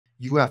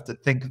you have to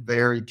think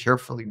very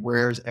carefully,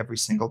 where's every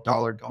single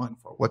dollar going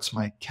for? What's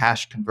my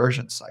cash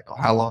conversion cycle?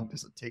 How long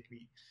does it take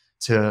me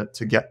to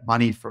get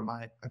money from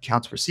my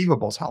accounts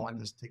receivables? How long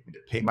does it take me to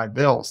pay my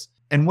bills?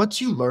 And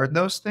once you learn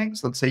those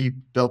things, let's say you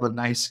build a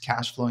nice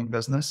cash flowing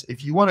business,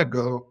 if you want to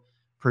go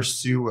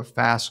pursue a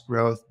fast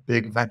growth,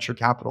 big venture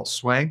capital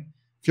swing,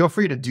 feel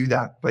free to do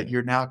that. But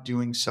you're now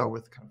doing so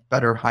with kind of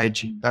better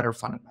hygiene, better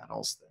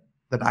fundamentals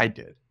than I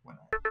did.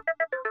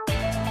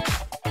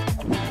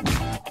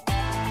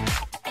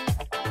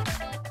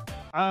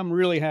 I'm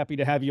really happy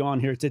to have you on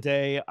here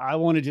today. I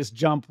want to just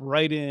jump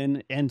right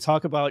in and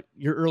talk about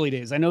your early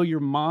days. I know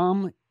your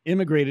mom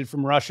immigrated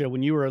from Russia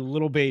when you were a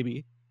little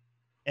baby,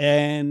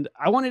 and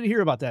I wanted to hear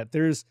about that.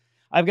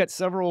 I've got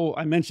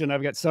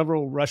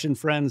several Russian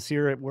friends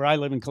here where I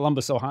live in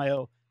Columbus,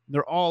 Ohio.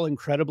 They're all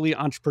incredibly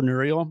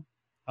entrepreneurial.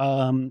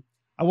 I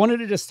wanted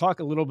to just talk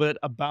a little bit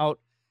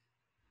about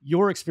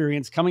your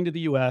experience coming to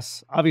the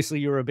US. Obviously,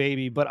 you were a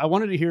baby, but I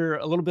wanted to hear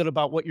a little bit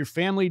about what your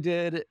family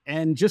did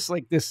and just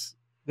like this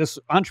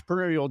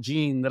entrepreneurial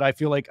gene that I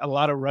feel like a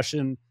lot of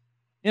Russian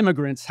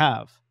immigrants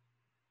have.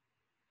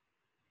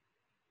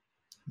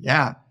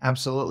 Yeah,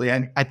 absolutely.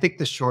 And I think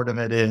the short of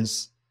it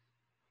is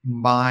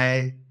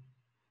my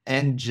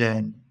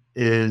engine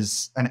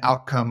is an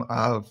outcome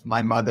of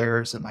my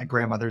mother's and my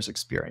grandmother's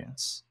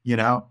experience.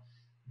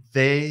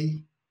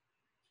 They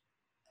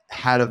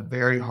had a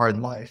very hard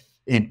life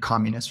in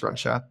communist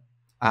Russia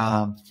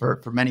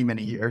for many,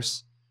 many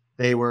years.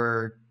 They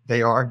are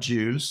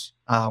Jews,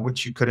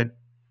 which you couldn't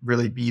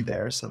really be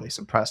there. So they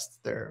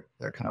suppressed their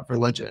kind of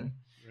religion.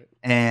 Right.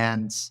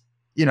 And,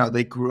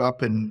 they grew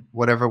up in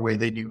whatever way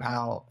they knew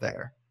how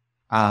there.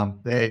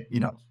 They,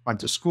 went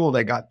to school,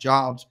 they got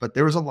jobs, but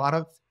there was a lot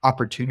of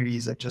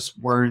opportunities that just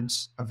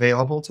weren't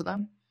available to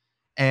them.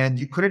 And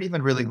you couldn't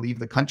even really leave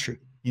the country.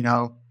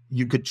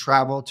 You could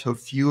travel to a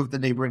few of the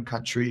neighboring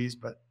countries,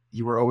 but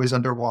you were always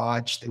under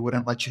watch. They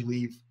wouldn't let you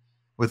leave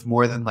with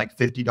more than like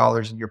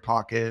 $50 in your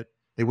pocket.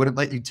 They wouldn't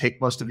let you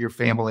take most of your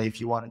family if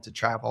you wanted to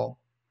travel.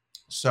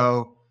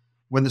 So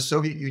when the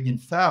Soviet Union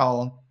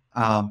fell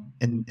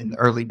in the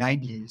early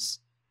 90s,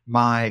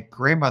 my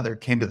grandmother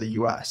came to the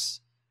US.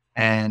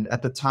 And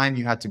at the time,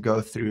 you had to go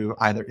through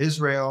either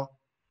Israel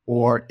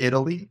or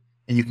Italy.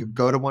 And you could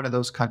go to one of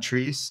those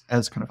countries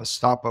as kind of a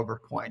stopover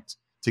point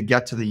to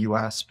get to the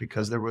US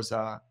because there was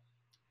like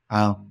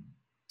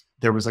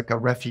a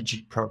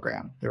refugee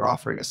program. They're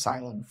offering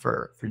asylum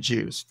for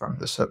Jews from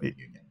the Soviet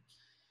Union.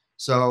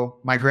 So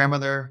my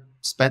grandmother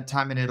spent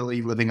time in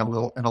Italy, living in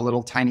a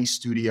little tiny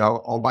studio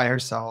all by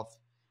herself.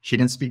 She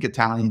didn't speak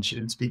Italian. She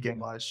didn't speak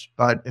English,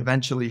 but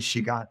eventually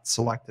she got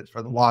selected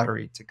for the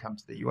lottery to come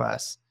to the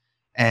US.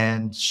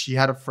 And she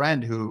had a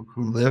friend who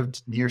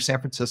lived near San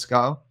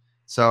Francisco.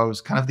 So it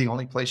was kind of the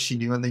only place she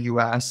knew in the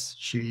US.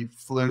 She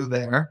flew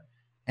there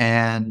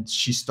and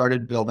she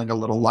started building a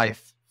little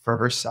life for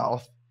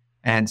herself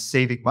and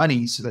saving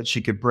money so that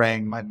she could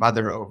bring my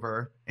mother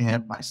over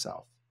and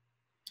myself.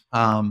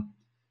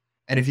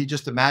 And if you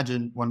just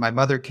imagine, when my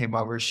mother came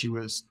over, she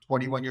was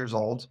 21 years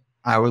old.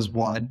 I was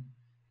 1.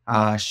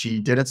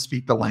 She didn't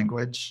speak the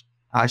language.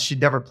 She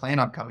never planned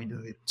on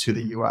coming to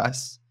the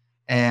US.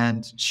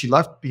 And she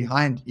left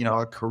behind,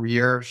 a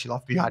career. She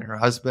left behind her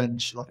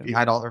husband. She left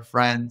behind all her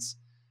friends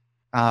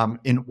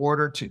in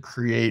order to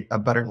create a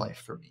better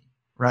life for me,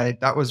 right?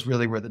 That was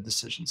really where the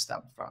decision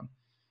stemmed from.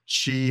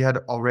 She had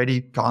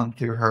already gone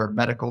through her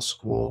medical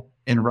school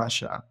in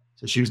Russia.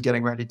 So she was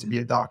getting ready to be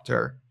a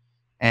doctor.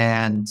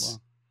 And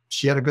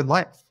she had a good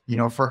life.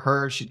 For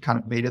her, she'd kind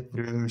of made it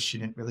through. She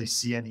didn't really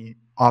see any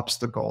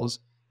obstacles,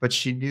 but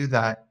she knew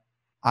that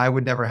I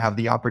would never have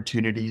the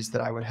opportunities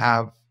that I would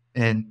have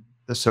in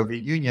the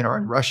Soviet Union or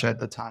in Russia at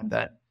the time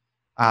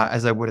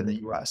as I would in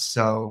the US.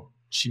 So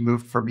she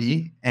moved for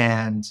me.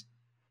 And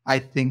I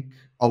think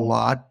a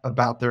lot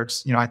about their,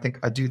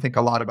 I do think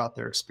a lot about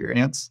their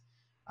experience.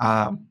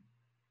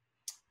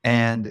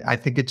 And I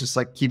think it just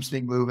like keeps me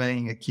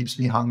moving. It keeps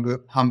me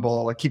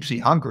humble. It keeps me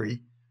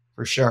hungry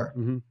for sure.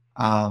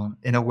 Mm-hmm.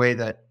 In a way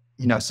that,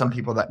 some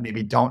people that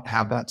maybe don't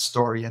have that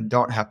story and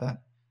don't have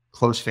that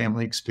close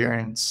family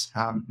experience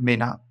may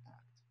not.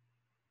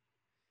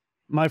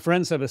 My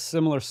friends have a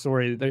similar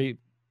story.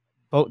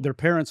 Their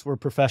parents were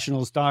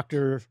professionals,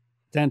 doctor,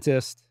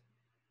 dentist.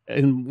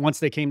 And once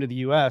they came to the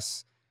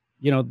US,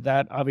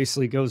 that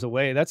obviously goes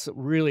away. That's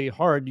really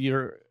hard.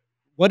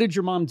 What did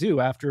your mom do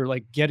after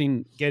like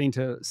getting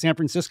to San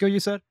Francisco, you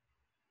said?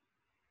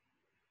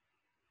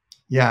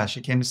 Yeah,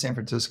 she came to San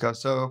Francisco.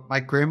 So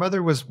my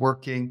grandmother was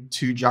working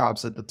 2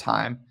 jobs at the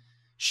time.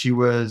 She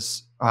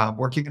was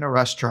working in a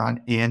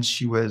restaurant and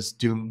she was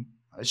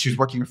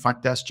working a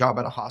front desk job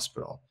at a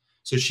hospital.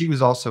 So she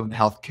was also in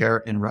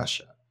healthcare in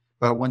Russia.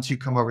 But once you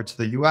come over to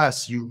the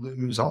US, you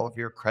lose all of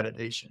your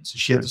accreditation. So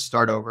she had to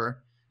start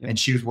over, and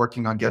she was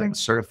working on getting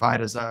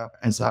certified as a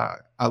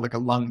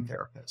lung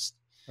therapist.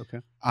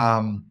 Okay.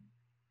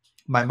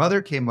 My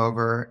mother came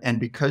over, and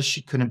because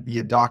she couldn't be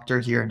a doctor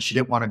here and she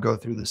didn't want to go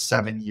through the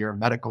 7-year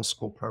medical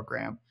school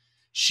program,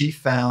 she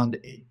found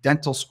a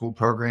dental school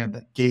program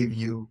that gave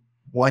you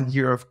 1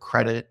 year of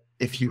credit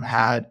if you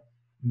had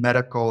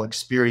medical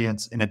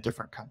experience in a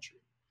different country.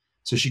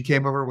 So she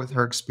came over with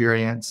her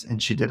experience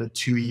and she did a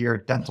 2-year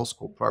dental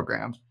school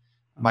program.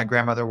 My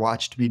grandmother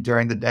watched me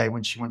during the day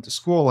when she went to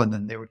school, and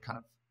then they would kind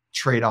of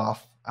trade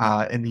off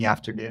in the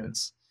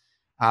afternoons.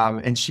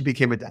 And she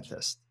became a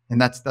dentist.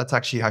 And that's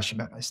actually how she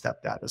met my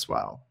stepdad as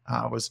well,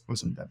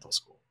 was in dental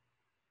school.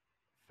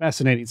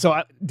 Fascinating.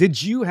 So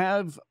did you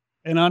have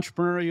an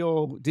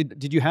entrepreneurial,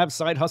 did you have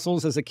side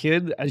hustles as a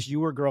kid as you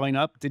were growing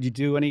up? Did you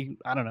do any,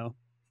 I don't know,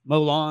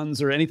 mow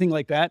lawns or anything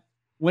like that?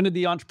 When did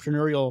the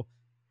entrepreneurial,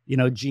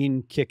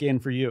 gene kick in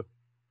for you?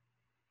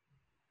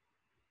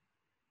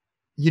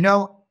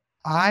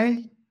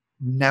 I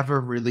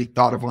never really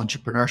thought of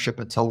entrepreneurship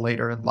until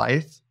later in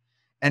life.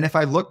 And if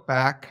I look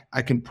back,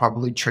 I can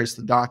probably trace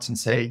the dots and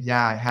say,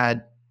 yeah, I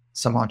had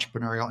some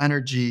entrepreneurial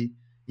energy.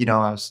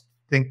 I was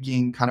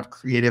thinking kind of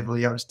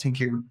creatively. I was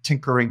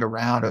tinkering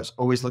around. I was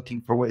always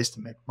looking for ways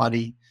to make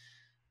money.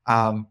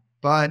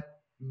 But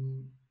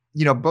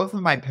both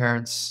of my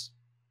parents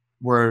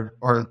were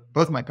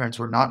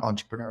not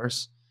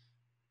entrepreneurs.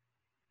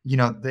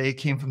 They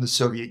came from the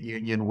Soviet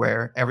Union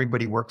where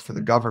everybody worked for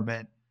the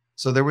government.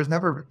 So there was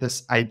never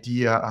this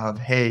idea of,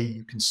 hey,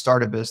 you can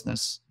start a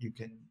business, you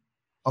can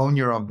own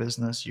your own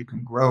business, you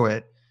can grow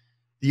it.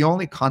 The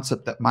only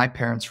concept that my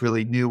parents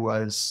really knew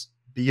was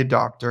be a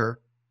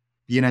doctor,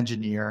 be an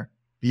engineer,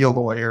 be a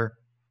lawyer,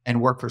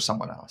 and work for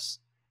someone else.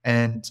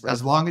 And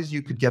as long as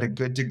you could get a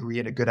good degree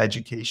and a good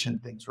education,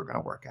 things were going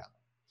to work out.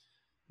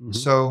 Mm-hmm.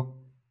 So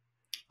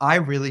I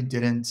really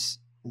didn't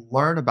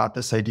learn about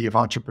this idea of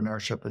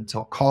entrepreneurship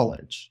until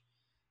college.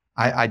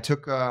 I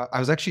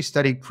was actually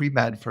studying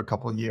pre-med for a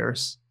couple of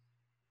years,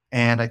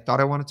 and I thought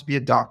I wanted to be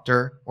a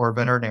doctor or a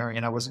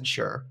veterinarian. I wasn't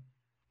sure.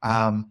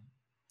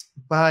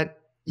 But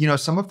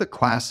some of the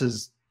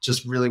classes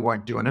just really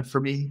weren't doing it for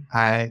me.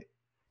 I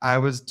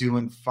was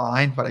doing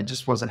fine, but I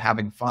just wasn't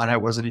having fun. I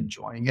wasn't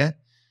enjoying it.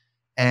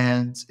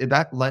 And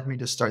that led me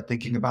to start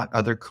thinking about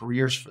other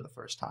careers for the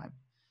first time.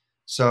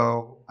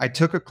 So I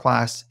took a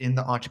class in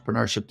the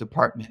entrepreneurship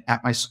department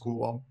at my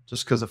school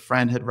just because a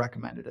friend had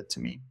recommended it to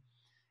me.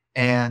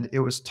 And it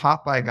was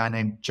taught by a guy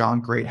named John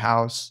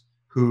Greathouse,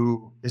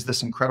 who is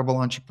this incredible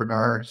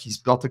entrepreneur. He's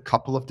built a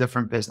couple of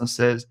different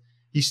businesses.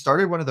 He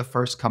started one of the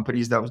first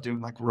companies that was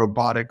doing like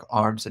robotic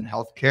arms in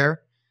healthcare.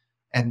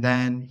 And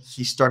then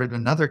he started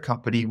another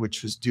company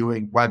which was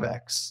doing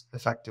WebEx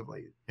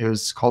effectively. It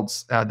was called,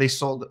 they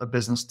sold a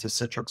business to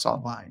Citrix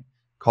Online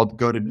called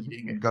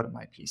GoToMeeting and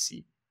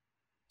GoToMyPC.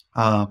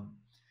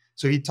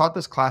 So he taught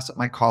this class at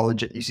my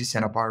college at UC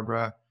Santa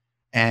Barbara.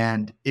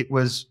 And it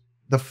was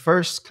the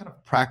first kind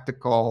of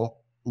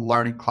practical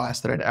learning class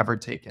that I'd ever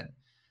taken.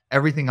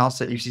 Everything else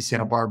at UC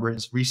Santa Barbara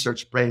is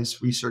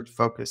research-based,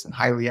 research-focused, and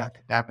highly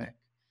academic.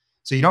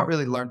 So you don't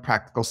really learn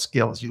practical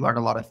skills. You learn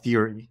a lot of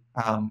theory,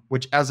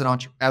 which as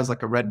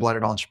like a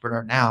red-blooded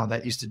entrepreneur now,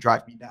 that used to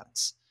drive me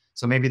nuts.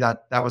 So maybe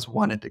that was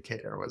one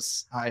indicator,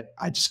 was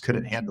I just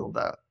couldn't handle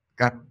the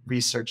kind of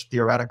research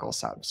theoretical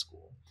side of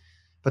school.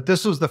 But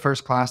this was the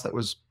first class that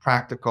was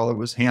practical. It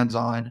was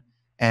hands-on.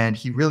 And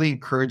he really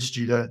encouraged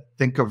you to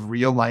think of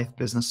real life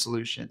business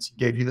solutions. He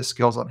gave you the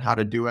skills on how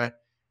to do it.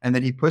 And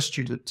then he pushed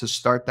you to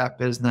start that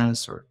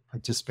business or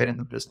participate in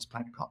the business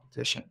planning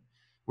competition,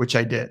 which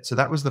I did. So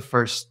that was the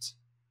first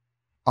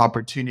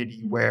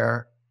opportunity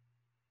where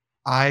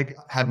I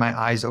had my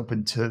eyes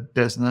open to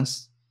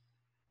business.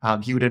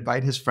 He would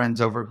invite his friends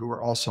over who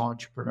were also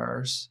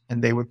entrepreneurs,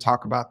 and they would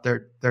talk about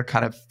their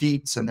kind of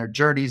feats and their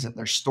journeys and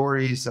their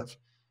stories of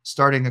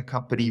starting a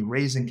company,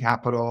 raising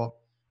capital,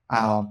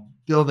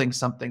 building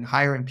something,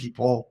 hiring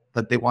people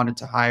that they wanted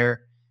to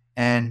hire.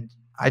 And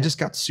I just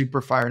got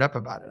super fired up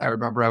about it. I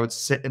remember I would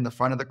sit in the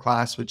front of the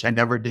class, which I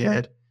never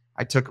did.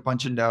 I took a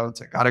bunch of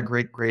notes. I got a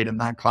great grade in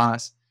that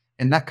class.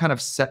 And that kind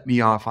of set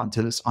me off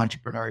onto this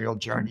entrepreneurial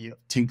journey of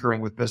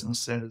tinkering with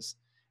businesses.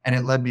 And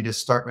it led me to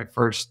start my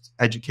first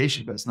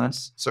education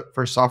business,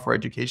 first software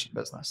education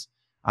business,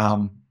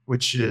 that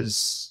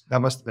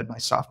must have been my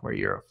sophomore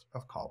year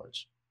of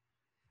college.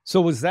 So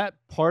was that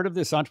part of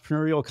this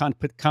entrepreneurial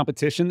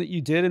competition that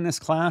you did in this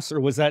class, or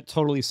was that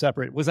totally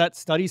separate? Was that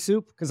Study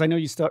Soup? Because I know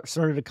you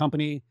started a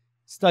company,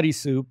 Study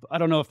Soup. I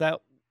don't know if that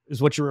is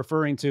what you're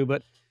referring to,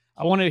 but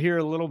I want to hear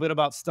a little bit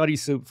about Study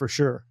Soup for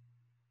sure.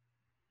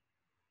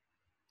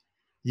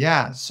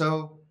 Yeah.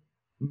 So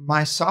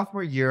my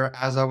sophomore year,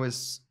 as I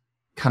was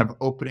kind of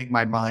opening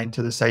my mind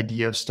to this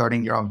idea of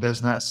starting your own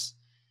business,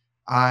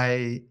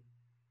 I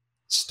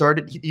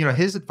started,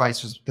 his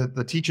advice was,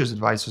 the teacher's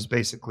advice was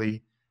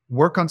basically,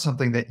 work on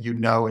something that you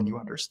know and you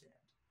understand,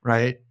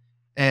 right?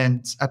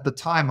 And at the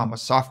time, I'm a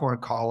sophomore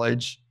in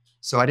college,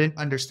 so I didn't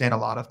understand a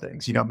lot of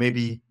things.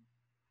 Maybe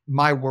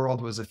my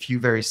world was a few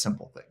very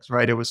simple things,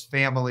 right? It was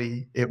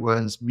family, it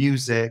was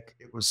music,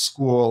 it was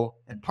school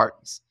and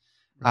parties,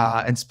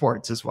 and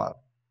sports as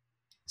well.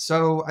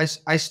 So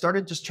I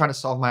started just trying to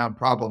solve my own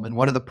problem. And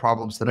one of the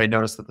problems that I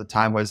noticed at the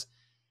time was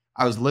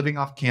I was living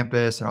off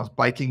campus and I was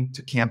biking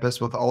to campus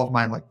with all of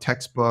my like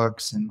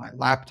textbooks and my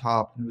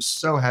laptop. And it was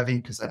so heavy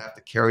because I'd have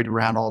to carry it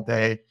around all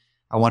day.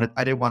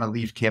 I didn't want to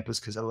leave campus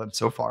because I lived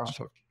so far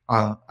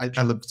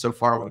I lived so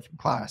far away from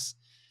class.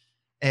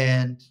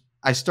 And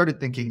I started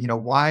thinking,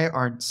 why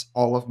aren't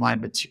all of my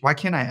why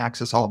can't I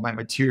access all of my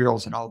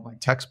materials and all of my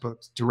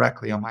textbooks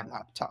directly on my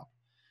laptop?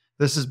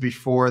 This is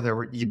before there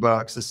were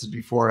ebooks. This is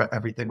before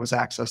everything was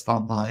accessed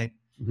online.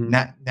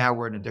 Mhm. Now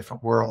we're in a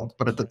different world.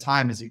 But at the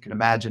time, as you can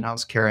imagine, I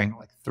was carrying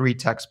like 3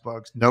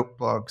 textbooks,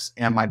 notebooks,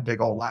 and my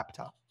big old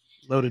laptop.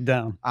 Loaded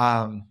down.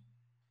 Um,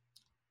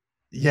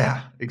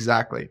 yeah,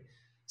 exactly.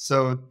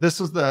 So this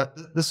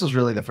was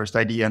really the first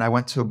idea. And I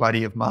went to a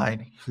buddy of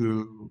mine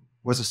who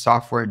was a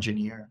software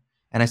engineer.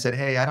 And I said,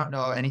 hey, I don't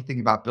know anything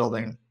about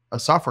building a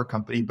software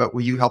company, but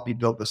will you help me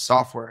build the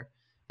software?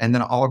 And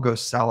then I'll go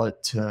sell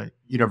it to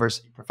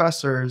university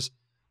professors.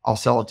 I'll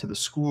sell it to the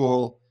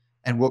school,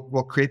 and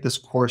we'll create this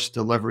course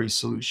delivery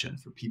solution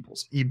for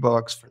people's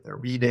ebooks, for their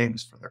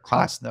readings, for their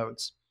class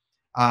notes.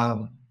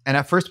 And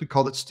at first we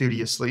called it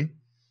Studiously.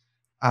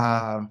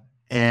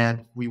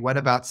 And we went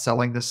about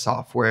selling this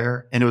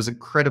software, and it was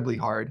incredibly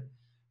hard.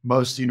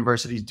 Most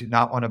universities do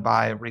not want to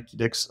buy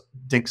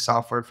rinky-dink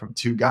software from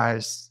 2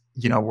 guys,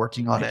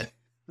 working on it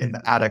in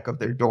the attic of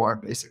their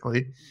dorm,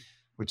 basically,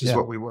 which is Yeah.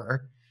 what we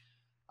were.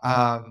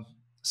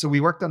 So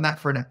we worked on that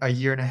for a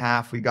year and a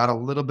half. We got a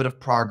little bit of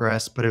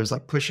progress, but it was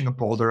like pushing a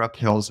boulder up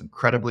hills,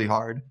 incredibly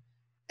hard.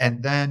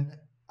 And then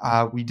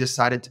we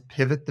decided to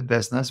pivot the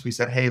business. We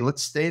said, hey,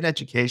 let's stay in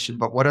education,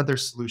 but what other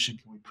solution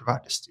can we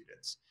provide to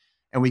students?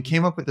 And we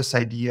came up with this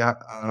idea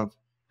of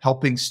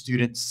helping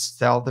students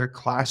sell their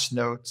class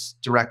notes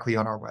directly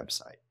on our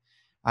website.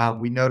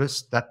 We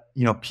noticed that,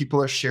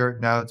 people are sharing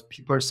notes,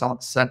 people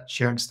are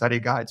sharing study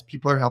guides,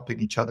 people are helping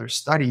each other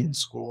study in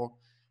school.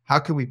 How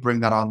can we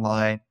bring that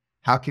online?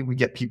 How can we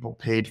get people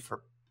paid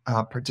for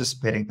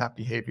participating in that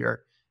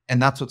behavior?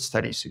 And that's what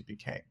StudySuit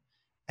became.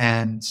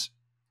 And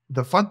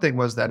the fun thing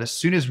was that as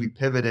soon as we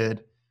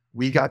pivoted,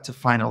 we got to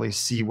finally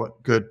see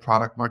what good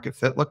product market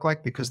fit looked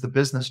like, because the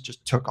business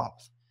just took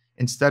off.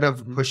 Instead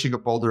of pushing a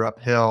boulder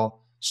uphill,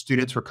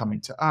 students were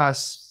coming to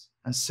us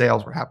and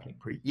sales were happening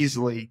pretty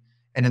easily.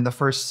 And in the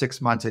first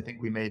 6 months, I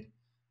think we made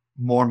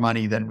more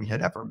money than we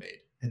had ever made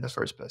in the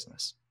first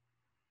business.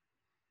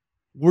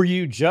 Were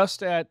you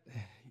just at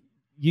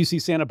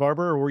UC Santa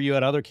Barbara, or were you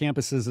at other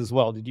campuses as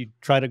well? Did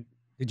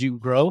you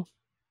grow?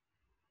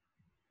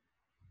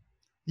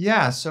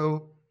 Yeah.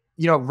 So,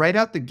 right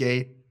out the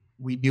gate,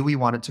 we knew we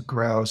wanted to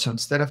grow. So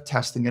instead of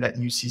testing it at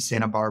UC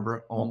Santa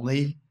Barbara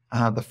only,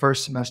 the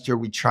first semester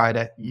we tried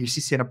at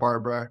UC Santa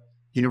Barbara,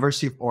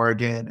 University of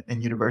Oregon,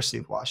 and University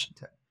of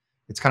Washington.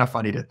 It's kind of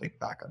funny to think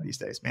back on these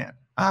days, man.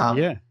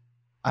 Yeah.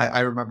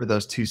 I remember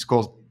those 2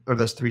 schools, or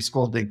those 3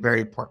 schools, being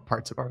very important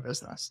parts of our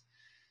business.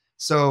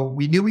 So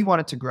we knew we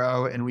wanted to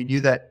grow, and we knew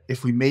that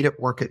if we made it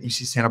work at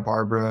UC Santa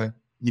Barbara,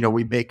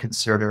 we may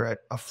consider it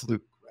a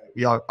fluke. Right?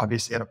 We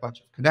obviously had a bunch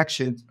of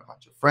connections, a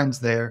bunch of friends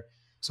there.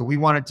 So we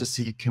wanted to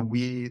see, can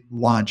we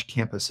launch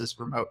campuses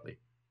remotely?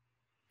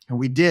 And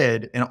we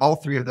did. And all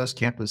 3 of those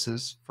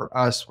campuses for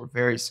us were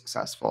very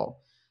successful.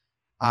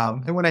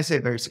 And when I say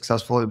very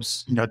successful, it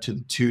was, to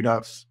the tune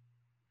of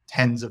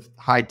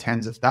high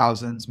tens of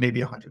thousands, maybe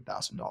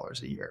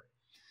 $100,000 a year.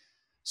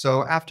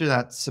 So after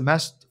that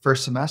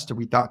first semester,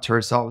 we thought to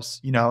ourselves,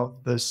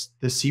 this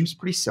seems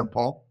pretty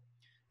simple.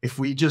 If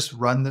we just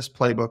run this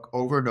playbook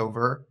over and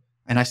over,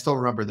 and I still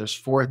remember there's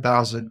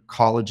 4,000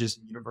 colleges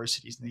and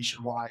universities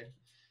nationwide.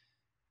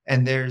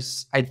 And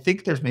I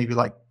think there's maybe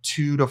like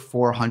 200 to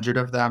 400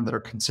 of them that are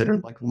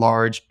considered like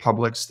large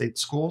public state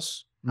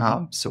schools,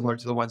 similar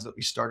to the ones that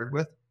we started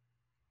with.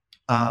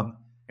 And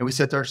we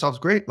said to ourselves,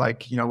 great,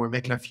 we're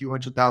making a few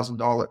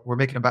 $100,000. We're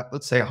making about,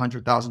 let's say,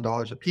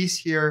 $100,000 a piece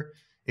here.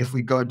 If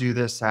we go do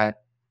this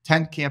at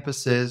 10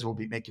 campuses, we'll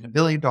be making $1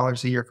 million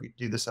a year. If we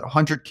do this at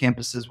 100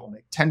 campuses, we'll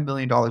make $10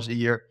 million a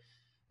year.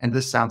 And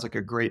this sounds like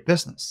a great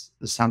business.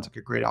 This sounds like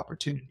a great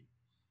opportunity.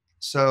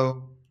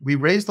 So we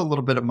raised a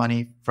little bit of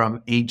money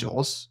from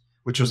angels,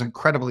 which was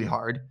incredibly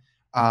hard.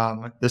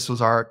 This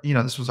was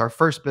our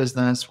first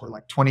business. We're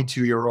like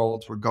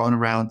 22-year-olds. We're going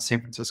around San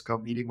Francisco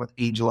meeting with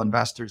angel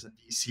investors and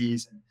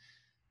VCs. And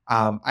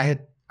I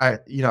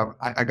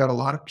got a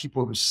lot of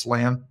people who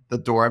slammed the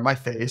door in my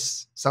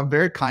face, some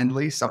very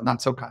kindly, some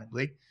not so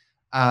kindly.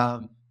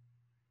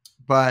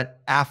 But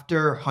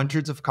after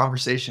hundreds of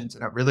conversations,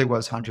 and it really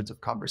was hundreds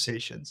of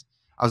conversations,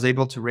 I was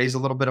able to raise a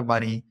little bit of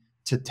money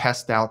to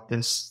test out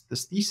this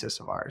thesis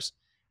of ours.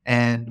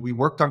 And we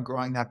worked on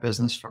growing that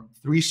business from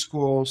 3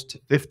 schools to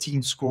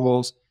 15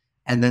 schools,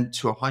 and then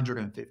to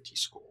 150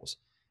 schools.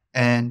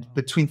 And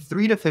between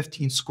 3 to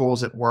 15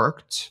 schools, it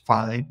worked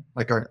fine.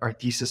 Like our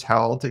thesis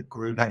held, it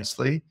grew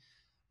nicely.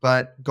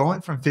 But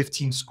going from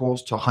 15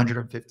 schools to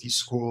 150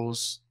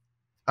 schools,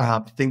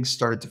 things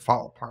started to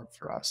fall apart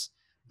for us.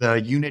 The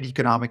unit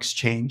economics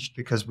changed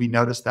because we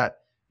noticed that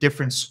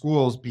different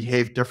schools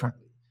behaved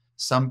differently.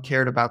 Some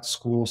cared about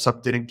school,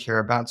 some didn't care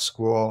about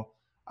school.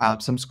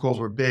 Some schools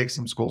were big,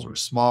 some schools were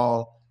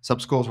small. Some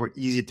schools were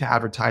easy to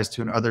advertise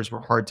to, and others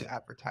were hard to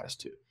advertise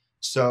to.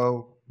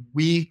 So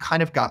we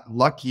kind of got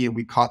lucky and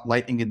we caught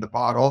lightning in the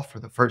bottle for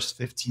the first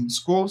 15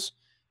 schools,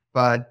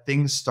 but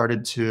things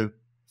started to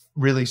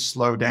really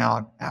slow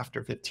down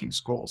after 15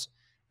 schools.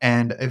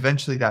 And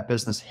eventually that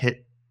business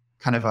hit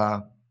kind of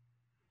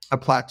a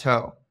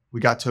plateau. We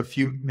got to a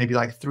few, maybe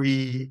like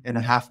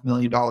 $3.5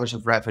 million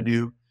of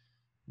revenue.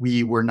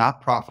 We were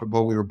not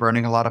profitable. We were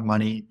burning a lot of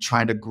money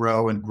trying to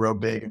grow and grow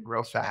big and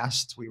grow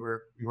fast. We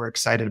were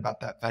excited about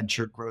that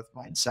venture growth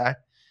mindset.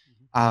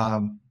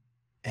 Um,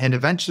 and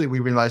eventually we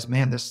realized,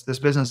 man, this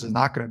business is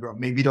not going to grow.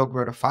 Maybe it'll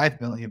grow to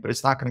 5 million, but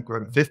it's not going to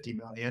grow to 50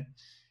 million.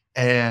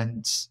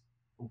 And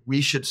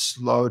we should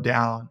slow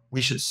down.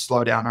 We should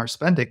slow down our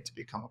spending to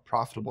become a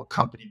profitable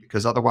company,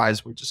 because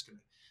otherwise we're just going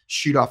to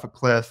shoot off a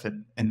cliff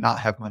and not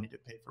have money to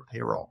pay for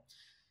payroll.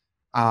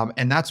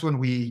 And that's when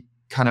we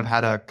kind of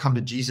had a come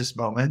to Jesus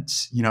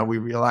moment. We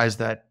realized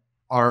that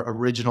our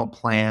original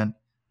plan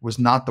was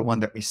not the one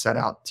that we set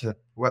out to,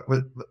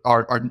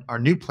 our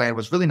new plan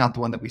was really not the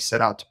one that we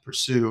set out to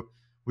pursue.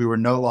 We were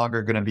no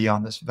longer going to be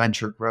on this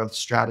venture growth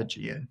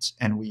strategy.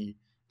 And we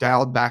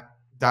dialed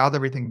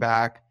everything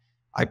back.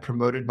 I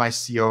promoted my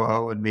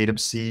COO and made him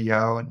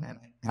CEO, and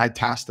I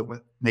tasked him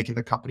with making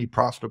the company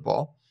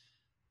profitable.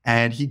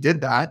 And he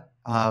did that.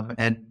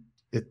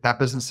 That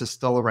business is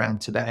still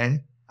around today,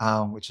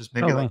 which is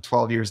maybe Oh, wow. like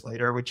 12 years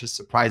later, which is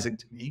surprising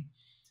to me.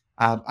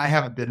 I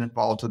haven't been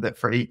involved with it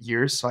for 8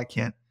 years, so I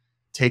can't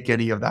take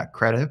any of that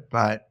credit,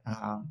 but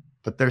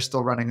they're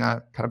still running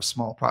a kind of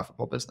small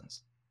profitable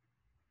business.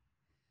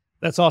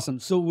 That's awesome.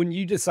 So when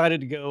you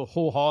decided to go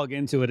whole hog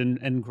into it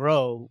and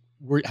grow,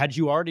 had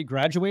you already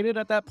graduated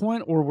at that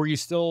point, or were you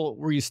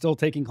still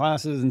taking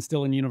classes and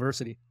still in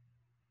university?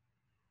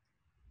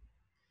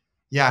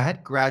 Yeah, I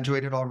had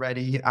graduated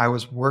already. I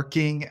was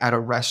working at a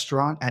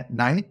restaurant at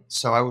night.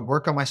 So I would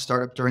work on my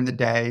startup during the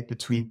day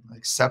between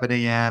like 7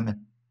 a.m.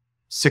 and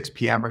 6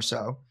 p.m. or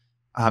so,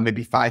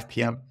 maybe 5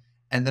 p.m.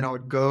 And then I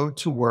would go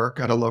to work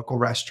at a local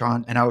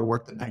restaurant and I would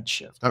work the night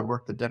shift. I would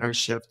work the dinner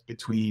shift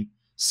between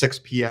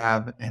 6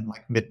 p.m. and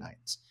like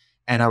midnight.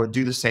 And I would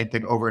do the same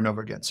thing over and over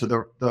again. So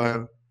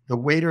the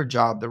waiter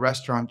job, the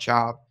restaurant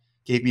job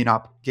gave me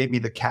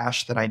the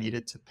cash that I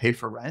needed to pay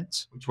for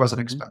rent, which wasn't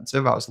Mhm.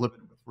 expensive. I was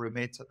living with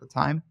roommates at the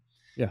time.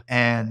 Yeah.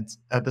 And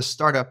the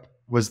startup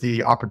was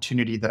the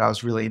opportunity that I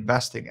was really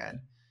investing in.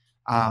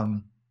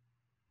 Um,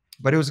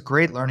 but it was a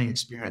great learning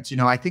experience.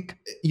 I think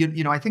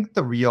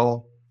the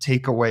real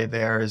takeaway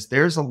there is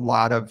there's a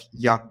lot of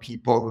young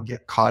people who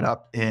get caught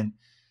up in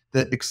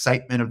the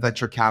excitement of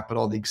venture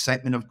capital, the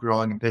excitement of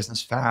growing a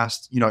business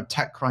fast.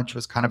 TechCrunch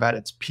was kind of at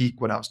its peak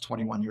when I was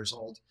 21 years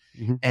old.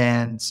 Mhm.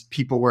 And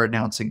people were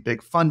announcing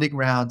big funding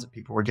rounds, and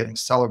people were getting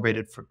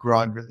celebrated for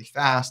growing really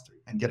fast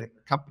and getting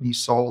their company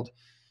sold.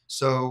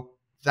 So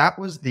that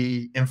was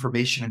the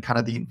information and kind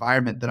of the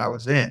environment that I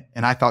was in.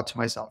 And I thought to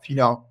myself,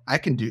 I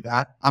can do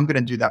that. I'm going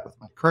to do that with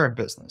my current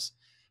business.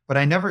 But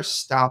I never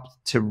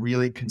stopped to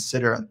really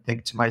consider and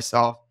think to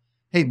myself,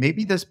 hey,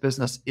 maybe this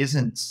business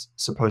isn't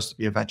supposed to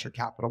be a venture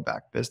capital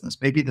backed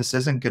business. Maybe this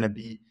isn't going to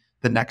be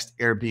the next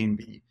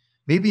Airbnb.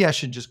 Maybe I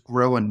should just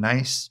grow a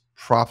nice,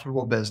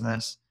 profitable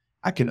business.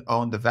 I can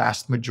own the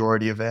vast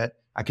majority of it.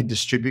 I can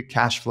distribute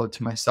cash flow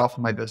to myself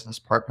and my business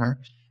partner.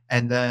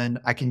 And then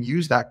I can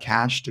use that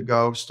cash to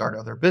go start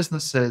other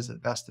businesses,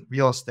 invest in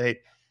real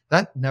estate.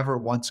 That never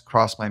once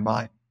crossed my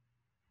mind.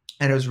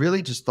 And it was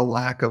really just the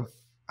lack of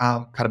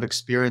kind of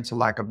experience, a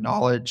lack of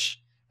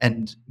knowledge.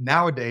 And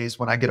nowadays,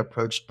 when I get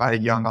approached by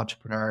young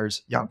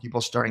entrepreneurs, young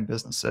people starting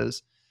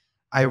businesses,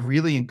 I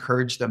really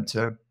encourage them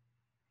to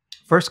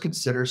first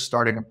consider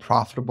starting a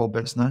profitable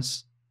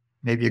business,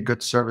 maybe a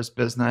good service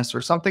business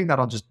or something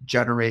that'll just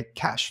generate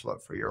cash flow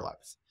for your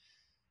life.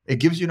 It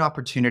gives you an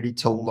opportunity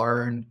to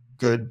learn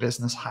good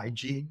business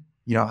hygiene.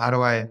 How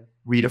do I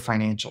read a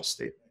financial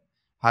statement?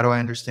 How do I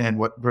understand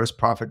what gross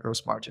profit,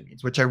 gross margin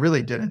means, which I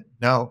really didn't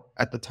know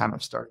at the time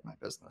of starting my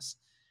business.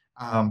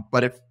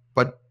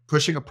 But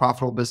pushing a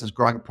profitable business,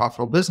 growing a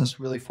profitable business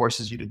really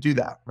forces you to do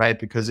that, right?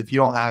 Because if you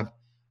don't have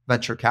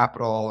venture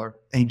capital or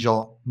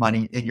angel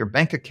money in your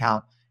bank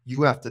account,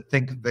 you have to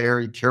think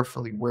very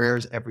carefully,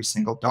 where's every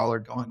single dollar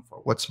going for?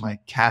 What's my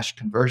cash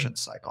conversion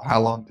cycle? How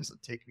long does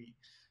it take me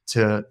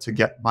to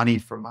get money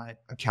from my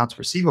accounts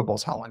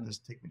receivables? How long does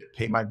it take me to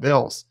pay my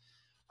bills?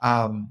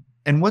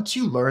 And once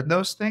you learn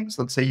those things,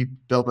 let's say you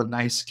build a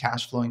nice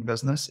cash flowing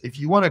business, if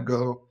you want to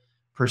go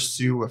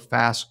pursue a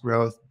fast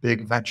growth,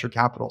 big venture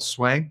capital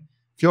swing,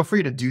 feel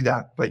free to do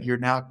that. But you're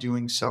now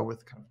doing so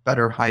with kind of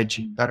better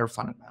hygiene, better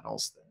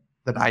fundamentals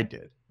than I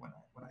did when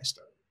I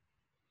started.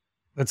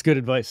 That's good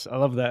advice. I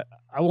love that.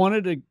 I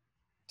wanted to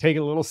take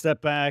a little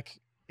step back,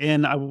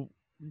 and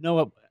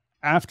know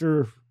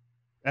after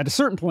at a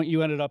certain point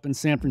you ended up in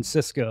San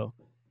Francisco,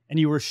 and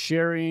you were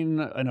sharing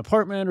an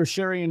apartment or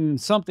sharing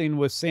something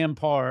with Sam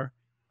Parr.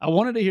 I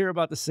wanted to hear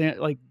about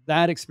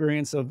that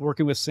experience of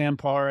working with Sam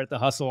Parr at the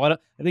Hustle. I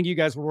think you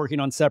guys were working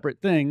on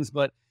separate things,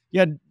 but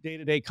you had day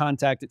to day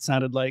contact. It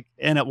sounded like,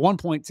 and at one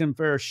point Tim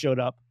Ferriss showed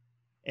up,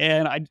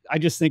 and I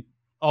just think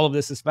all of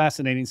this is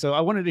fascinating. So I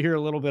wanted to hear a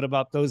little bit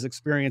about those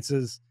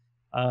experiences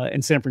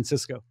in San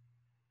Francisco.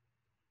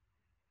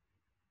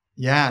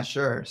 Yeah,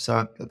 sure.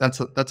 So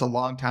that's a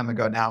long time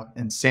ago now,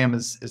 and Sam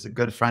is a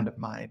good friend of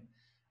mine.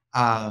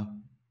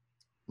 Um,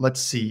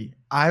 let's see.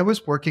 I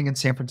was working in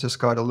San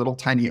Francisco at a little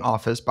tiny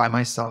office by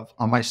myself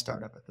on my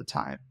startup at the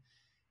time.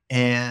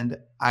 And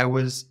I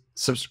was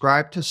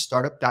subscribed to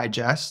Startup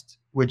Digest,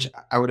 which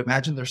I would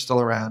imagine they're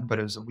still around, but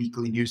it was a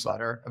weekly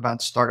newsletter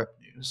about startup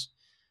news.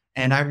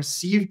 And I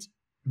received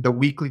the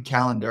weekly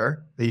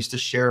calendar. They used to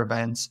share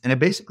events. And it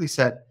basically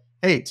said,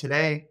 hey,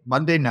 today,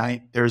 Monday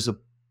night, there's a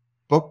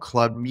book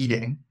club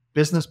meeting,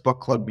 business book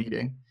club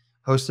meeting,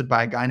 hosted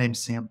by a guy named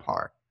Sam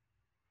Parr.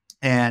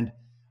 And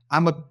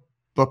I'm a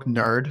book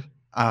nerd.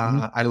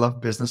 I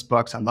love business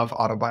books. I love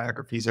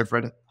autobiographies. I've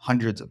read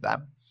hundreds of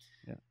them.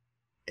 Yeah.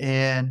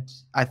 And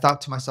I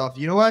thought to myself,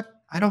 you know what?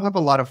 I don't have a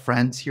lot of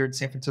friends here in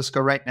San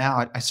Francisco right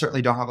now. I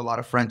certainly don't have a lot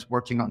of friends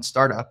working on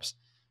startups.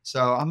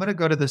 So I'm going to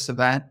go to this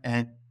event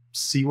and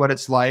see what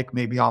it's like.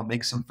 Maybe I'll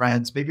make some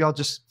friends. Maybe I'll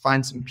just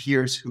find some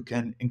peers who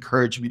can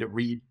encourage me to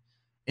read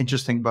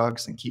interesting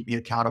books and keep me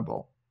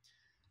accountable.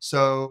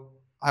 So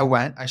I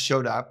went, I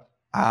showed up.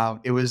 I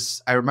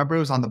remember it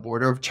was on the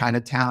border of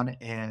Chinatown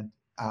and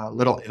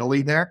Little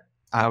Italy there,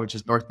 which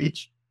is North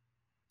Beach.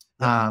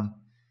 And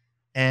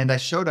I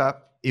showed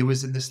up. It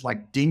was in this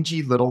like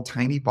dingy little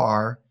tiny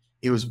bar.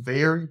 It was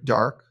very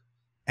dark,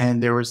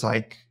 and there was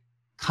like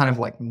kind of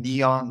like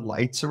neon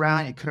lights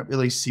around. You couldn't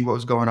really see what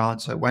was going on.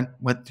 So I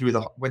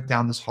went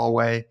down this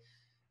hallway,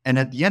 and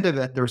at the end of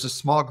it, there was a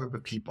small group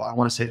of people. I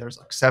want to say there was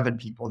like 7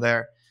 people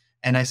there.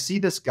 And I see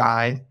this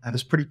guy,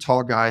 this pretty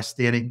tall guy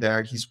standing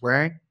there. He's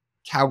wearing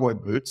cowboy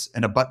boots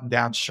and a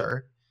button-down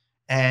shirt.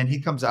 And he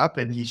comes up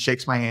and he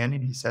shakes my hand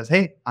and he says,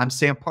 hey, I'm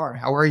Sam Parr.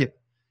 How are you?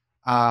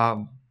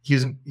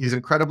 He's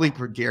incredibly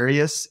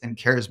gregarious and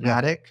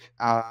charismatic.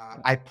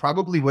 I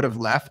probably would have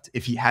left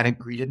if he hadn't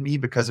greeted me,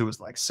 because it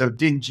was like so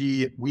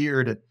dingy and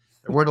weird. And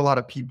there weren't a lot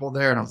of people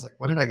there. And I was like,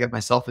 what did I get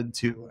myself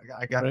into?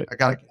 I got to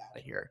get out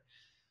of here.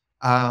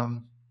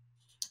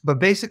 But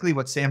basically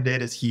what Sam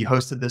did is he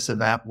hosted this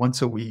event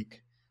once a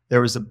week.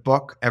 There was a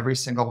book every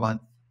single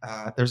month.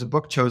 There's a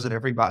book chosen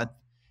every month.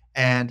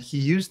 And he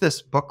used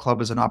this book club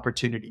as an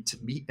opportunity to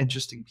meet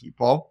interesting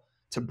people,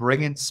 to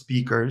bring in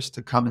speakers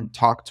to come and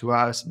talk to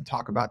us and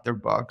talk about their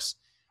books,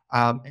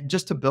 and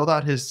just to build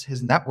out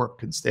his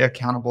network and stay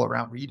accountable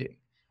around reading.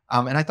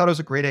 And I thought it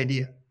was a great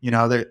idea. You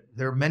know,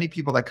 there are many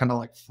people that kind of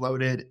like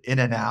floated in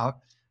and out,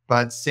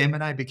 but Sam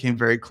and I became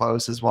very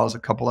close, as well as a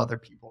couple other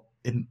people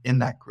in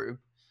that group.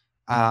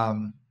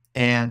 And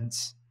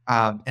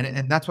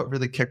that's what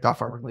really kicked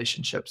off our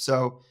relationship.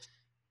 So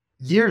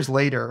years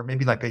later,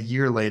 maybe like a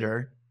year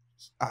later,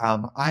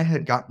 I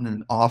had gotten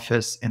an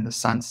office in the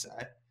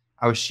Sunset.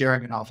 I was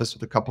sharing an office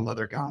with a couple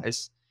other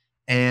guys,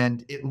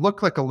 and it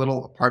looked like a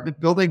little apartment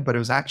building, but it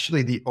was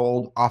actually the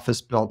old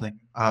office building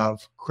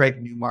of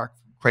Craig Newmark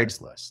from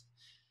Craigslist.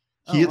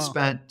 He had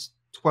spent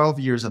 12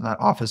 years in that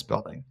office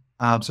building.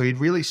 So he'd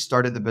really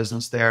started the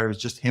business there. It was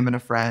just him and a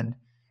friend.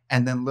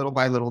 And then little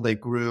by little, they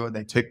grew and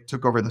they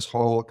took over this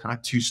whole kind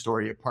of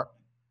 2-story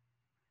apartment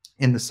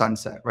in the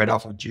Sunset right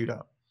off of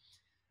Judo.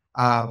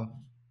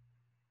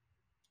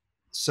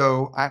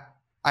 So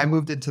I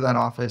moved into that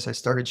office. I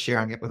started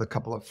sharing it with a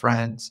couple of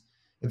friends.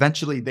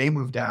 Eventually they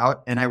moved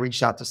out, and I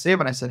reached out to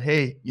Sieva and I said,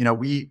 hey, you know,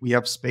 we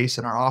have space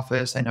in our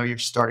office. I know you're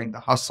starting The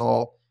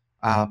Hustle,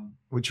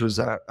 which was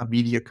a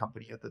media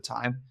company at the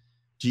time.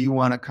 Do you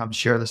want to come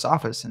share this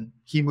office? And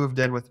he moved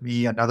in with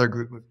me. Another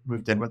group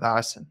moved in with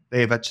us, and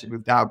they eventually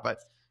moved out. But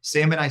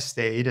Sam and I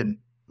stayed, and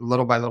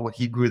little by little,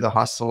 he grew The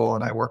Hustle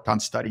and I worked on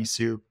Study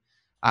Soup.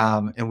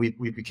 And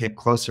we became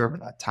closer over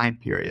that time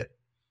period.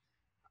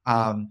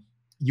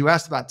 You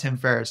asked about Tim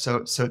Ferriss.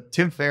 So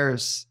Tim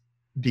Ferriss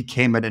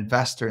became an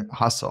investor in The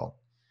Hustle.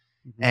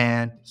 Mm-hmm.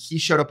 And he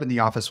showed up in the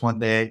office one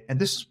day, and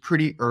this is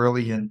pretty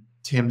early in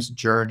Tim's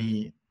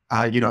journey,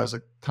 as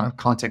a kind of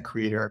content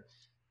creator,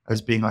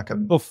 as being like a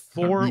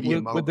before,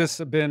 would this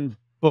have been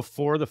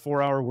before the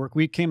 4-Hour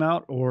Workweek came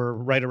out, or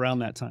right around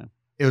that time?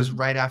 It was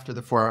right after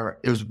the 4-Hour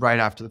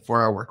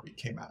Workweek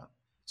came out.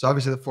 So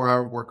obviously the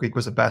 4-Hour Workweek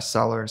was a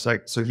bestseller.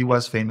 So he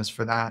was famous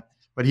for that,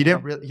 but he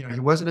didn't really, he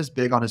wasn't as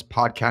big on his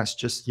podcast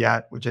just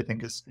yet, which I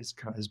think is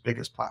kind of his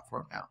biggest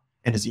platform now,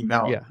 and his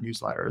email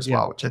newsletter as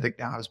well, which I think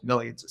now has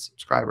millions of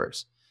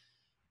subscribers.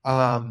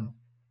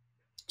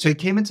 So he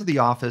came into the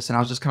office, and I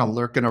was just kind of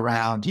lurking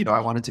around.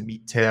 I wanted to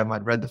meet Tim.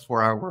 I'd read the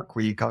 4-Hour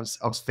Workweek. I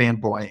was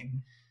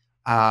fanboying.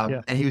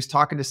 And he was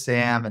talking to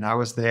Sam, and I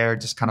was there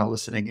just kind of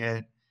listening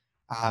in.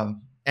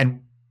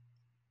 And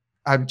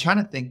I'm trying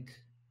to think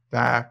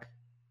back.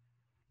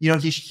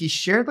 He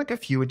shared like a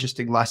few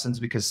interesting lessons,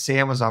 because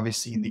Sam was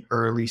obviously in the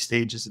early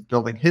stages of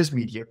building his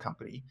media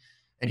company,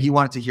 and he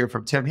wanted to hear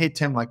from Tim. Hey,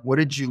 Tim, like, what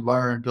did you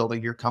learn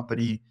building your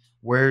company?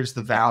 Where's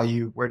the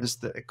value? Where do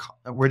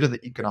the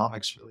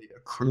economics really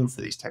accrue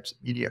for these types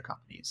of media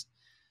companies?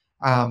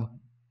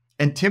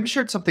 And Tim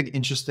shared something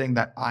interesting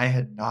that I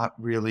had not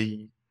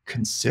really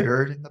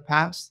considered in the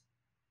past,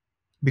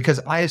 because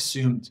I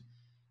assumed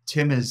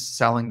Tim is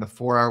selling the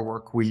 4-Hour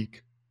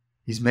Workweek.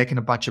 He's making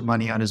a bunch of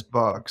money on his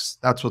books.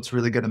 That's what's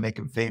really going to make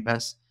him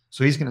famous.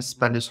 So he's going to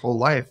spend his whole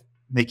life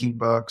making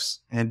books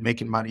and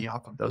making money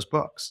off of those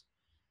books.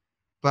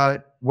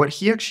 But what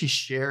he actually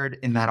shared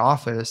in that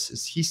office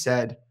is he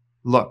said,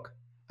 look,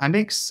 I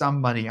make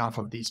some money off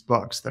of these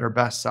books that are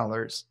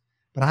bestsellers,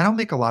 but I don't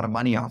make a lot of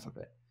money off of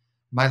it.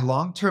 My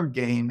long-term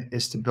game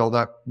is to build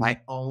up my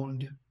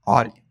own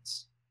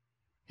audience.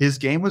 His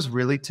game was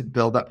really to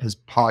build up his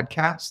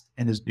podcast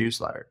and his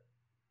newsletter.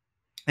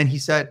 And he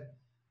said,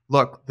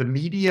 look, the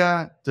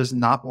media does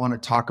not want to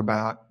talk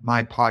about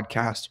my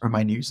podcast or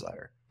my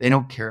newsletter. They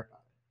don't care about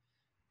it,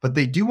 but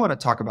they do want to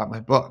talk about my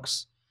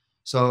books.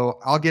 So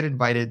I'll get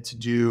invited to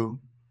do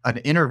an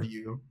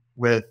interview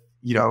with,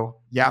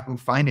 Yahoo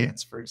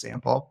Finance, for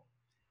example,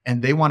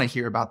 and they want to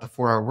hear about the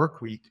 4-Hour Work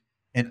Week.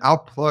 And I'll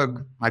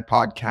plug my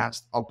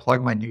podcast, I'll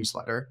plug my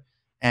newsletter,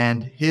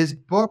 and his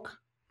book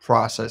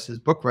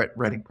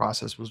writing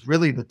process was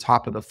really the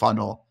top of the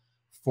funnel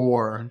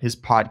for his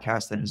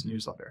podcast and his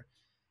newsletter.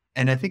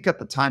 And I think at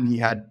the time he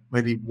had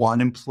maybe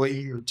 1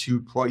 employee or 2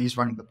 employees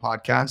running the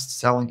podcast,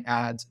 selling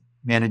ads,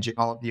 managing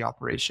all of the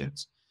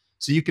operations.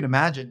 So you can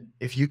imagine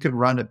if you can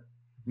run a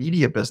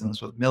media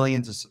business with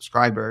millions of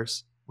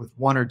subscribers with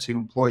 1 or 2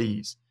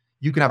 employees,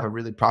 you can have a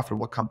really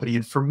profitable company.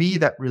 And for me,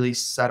 that really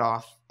set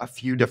off a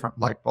few different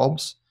light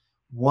bulbs.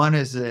 One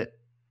is it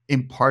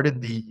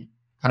imparted the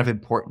kind of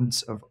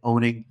importance of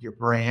owning your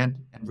brand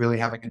and really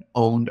having an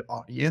owned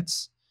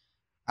audience.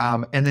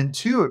 And then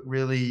 2, it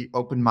really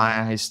opened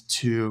my eyes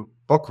to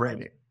book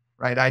writing,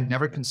 right? I'd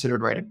never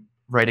considered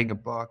writing a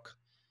book,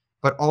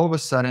 but all of a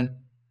sudden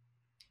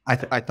I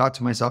thought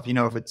to myself,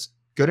 if it's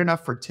good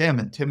enough for Tim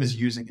and Tim is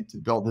using it to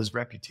build his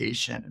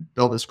reputation and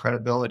build his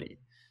credibility,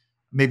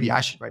 maybe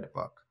I should write a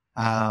book.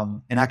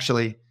 And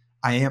actually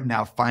I am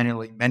now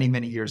finally, many,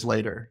 many years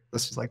later,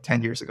 this is like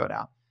 10 years ago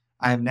now,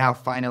 I am now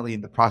finally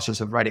in the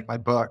process of writing my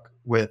book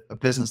with a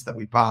business that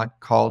we bought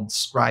called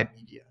Scribe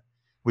Media,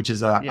 which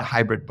is a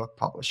hybrid book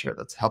publisher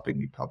that's helping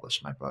me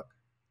publish my book.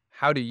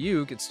 How do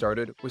you get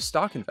started with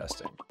stock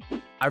investing?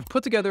 I've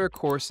put together a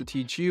course to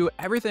teach you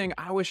everything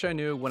I wish I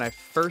knew when I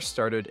first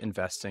started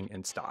investing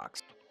in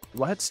stocks.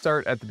 Let's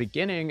start at the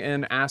beginning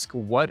and ask,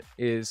 what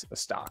is a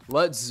stock?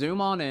 Let's zoom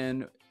on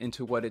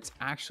into what it's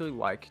actually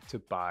like to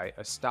buy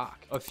a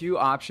stock. A few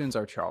options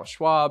are Charles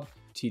Schwab,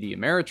 TD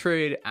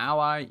Ameritrade,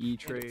 Ally,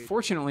 E-Trade.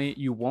 Fortunately,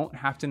 you won't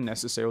have to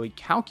necessarily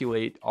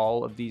calculate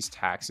all of these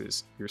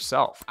taxes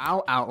yourself.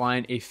 I'll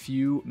outline a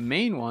few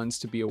main ones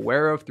to be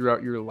aware of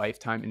throughout your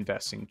lifetime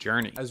investing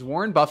journey. As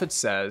Warren Buffett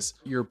says,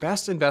 your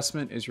best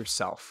investment is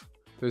yourself.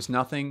 There's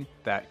nothing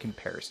that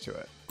compares to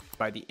it.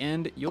 By the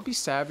end, you'll be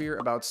savvier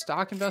about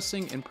stock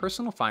investing and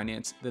personal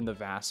finance than the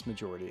vast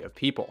majority of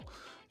people.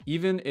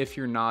 Even if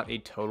you're not a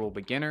total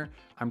beginner,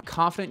 I'm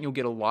confident you'll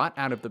get a lot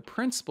out of the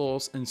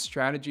principles and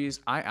strategies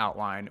I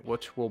outline,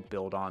 which we'll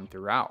build on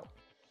throughout.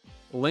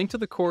 A link to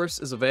the course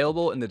is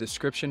available in the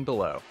description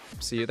below.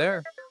 See you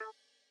there.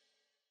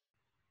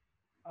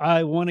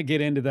 I want to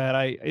get into that.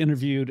 I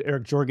interviewed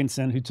Eric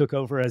Jorgensen, who took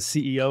over as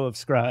CEO of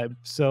Scribe.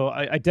 So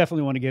I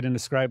definitely want to get into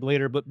Scribe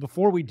later. But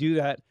before we do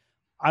that,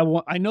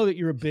 I know that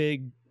you're a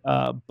big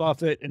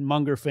Buffett and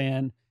Munger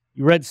fan.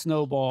 You read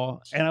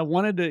Snowball, and I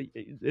wanted to,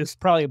 it's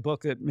probably a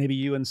book that maybe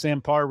you and Sam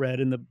Parr read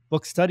in the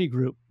book study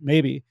group,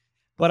 maybe,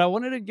 but I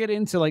wanted to get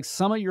into like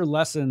some of your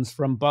lessons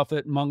from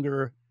Buffett,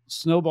 Munger,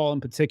 Snowball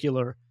in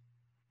particular.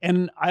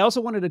 And I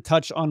also wanted to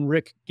touch on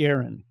Rick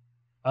Guerin,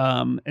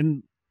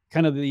 and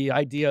kind of the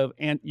idea of,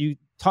 and you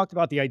talked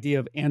about the idea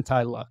of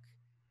anti-luck.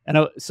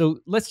 And so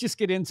let's just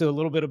get into a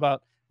little bit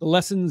about the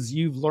lessons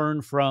you've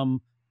learned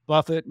from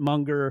Buffett,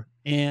 Munger,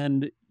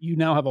 and you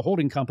now have a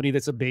holding company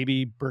that's a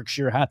baby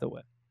Berkshire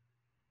Hathaway.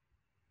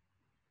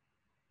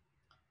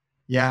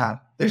 Yeah,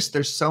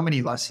 there's so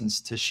many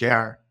lessons to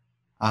share.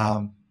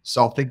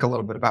 So I'll think a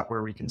little bit about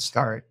where we can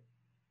start.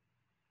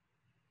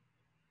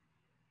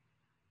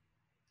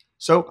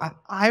 So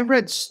I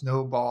read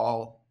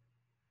Snowball,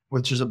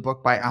 which is a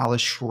book by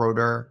Alice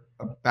Schroeder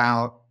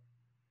about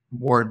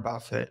Warren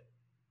Buffett.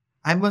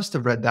 I must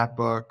have read that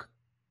book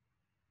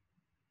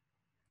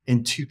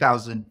in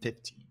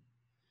 2015.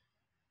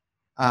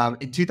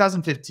 In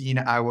 2015,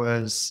 I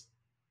was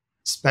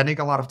spending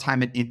a lot of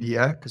time in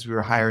India because we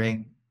were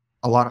hiring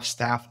a lot of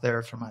staff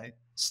there for my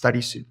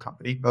study suit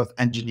company, both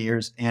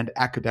engineers and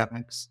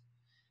academics.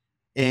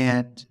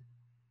 And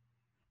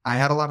I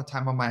had a lot of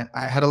time on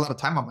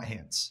my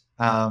hands.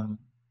 I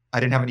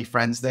didn't have any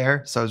friends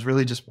there, so I was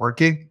really just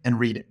working and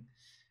reading.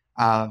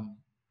 And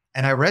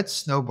I read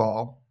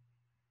Snowball,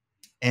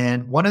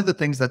 and one of the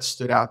things that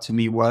stood out to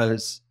me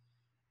was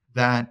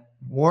that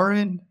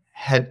Warren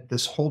had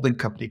this holding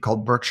company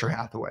called Berkshire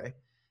Hathaway.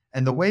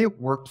 And the way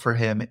it worked for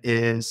him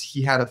is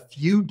he had a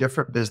few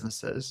different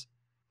businesses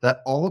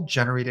that all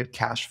generated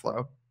cash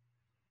flow.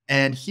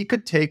 And he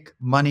could take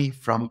money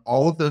from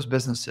all of those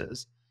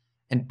businesses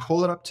and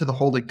pull it up to the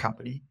holding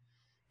company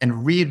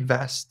and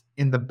reinvest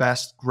in the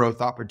best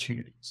growth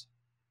opportunities.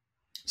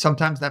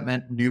 Sometimes that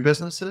meant new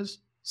businesses.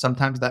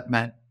 Sometimes that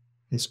meant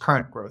his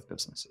current growth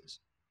businesses.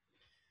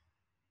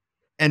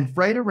 And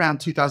right around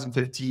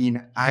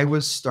 2015, I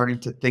was starting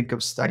to think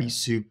of Study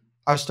Soup.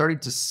 I was starting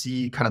to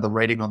see kind of the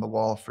writing on the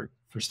wall for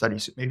Study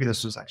Soup. Maybe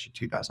this was actually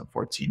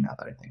 2014 now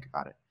that I think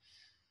about it.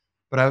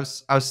 But I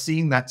was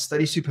seeing that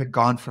Study Soup had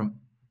gone from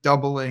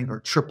doubling or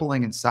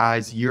tripling in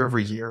size year over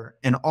year.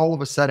 And all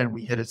of a sudden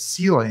we hit a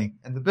ceiling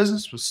and the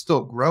business was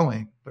still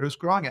growing, but it was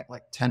growing at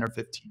like 10 or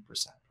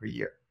 15% per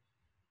year.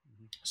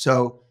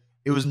 So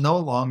it was no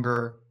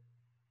longer,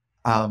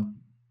 kind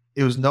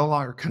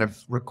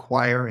of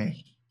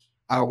requiring,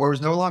 or it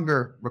was no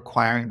longer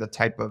requiring the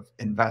type of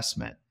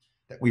investment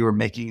that we were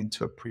making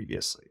into it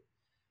previously.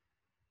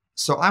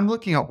 So I'm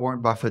looking at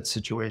Warren Buffett's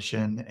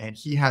situation, and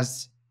he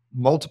has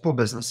multiple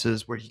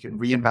businesses where he can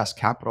reinvest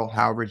capital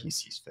however he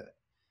sees fit.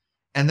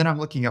 And then I'm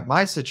looking at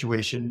my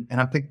situation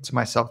and I'm thinking to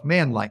myself,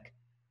 man, like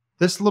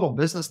this little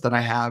business that I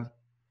have,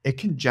 it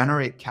can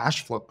generate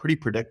cash flow pretty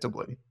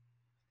predictably,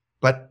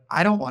 but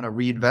I don't want to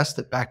reinvest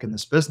it back in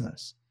this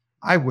business.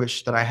 I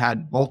wish that I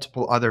had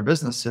multiple other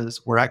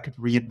businesses where I could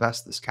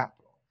reinvest this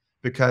capital,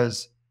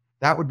 because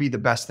that would be the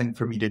best thing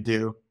for me to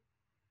do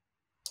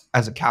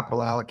as a capital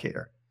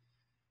allocator.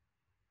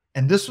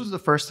 And this was the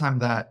first time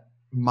that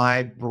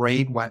my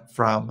brain went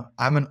from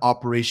I'm an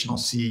operational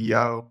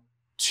CEO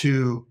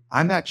to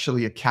I'm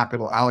actually a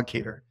capital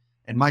allocator.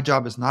 And my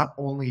job is not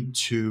only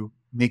to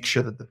make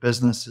sure that the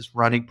business is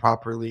running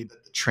properly,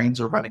 that the trains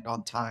are running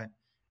on time,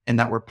 and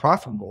that we're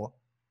profitable,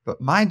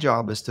 but my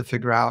job is to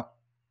figure out,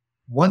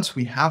 once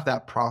we have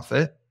that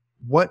profit,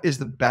 what is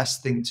the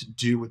best thing to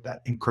do with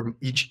that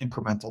each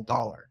incremental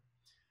dollar?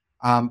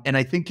 And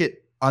I think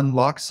it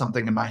unlocked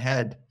something in my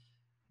head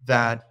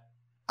that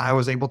I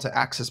was able to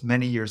access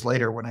many years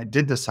later when I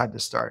did decide to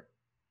start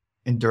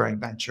Enduring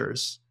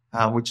Ventures,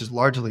 which is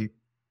largely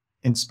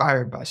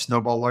inspired by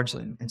Snowball,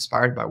 largely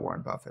inspired by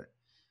Warren Buffett.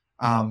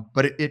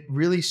 But it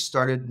really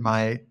started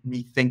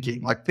me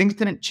thinking, like things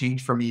didn't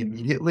change for me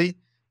immediately,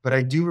 but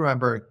I do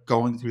remember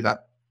going through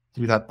that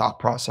thought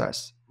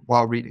process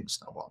while reading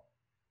Snowball.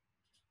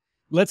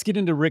 Let's get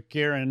into Rick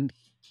Guerin.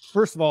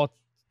 First of all,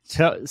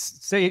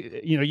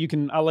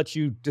 I'll let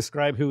you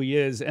describe who he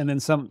is, and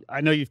then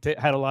I know you've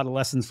had a lot of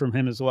lessons from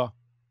him as well.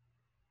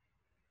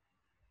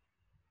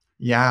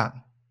 Yeah,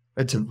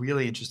 it's a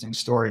really interesting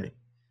story.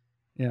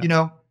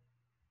 Yeah.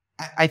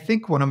 I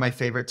think one of my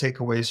favorite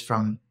takeaways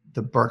from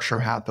the Berkshire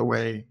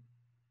Hathaway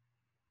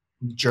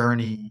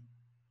journey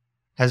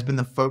has been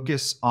the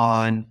focus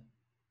on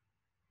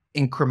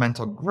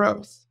incremental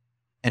growth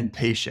and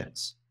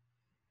patience.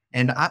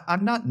 And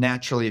I'm not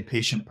naturally a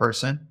patient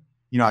person.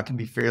 I can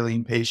be fairly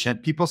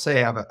impatient. People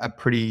say I have a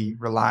pretty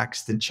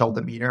relaxed and chill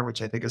demeanor,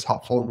 which I think is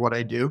helpful in what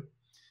I do.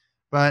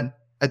 But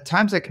at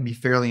times I can be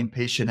fairly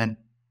impatient.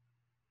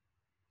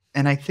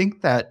 And I think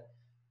that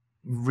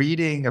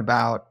reading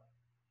about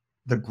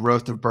the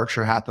growth of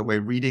Berkshire Hathaway,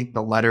 reading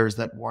the letters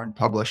that Warren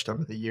published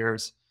over the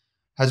years,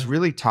 has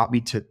really taught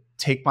me to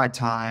take my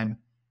time,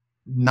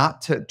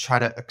 not to try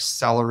to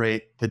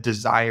accelerate the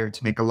desire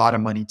to make a lot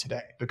of money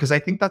today, because I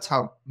think that's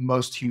how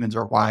most humans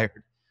are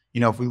wired.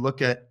 If we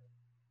look at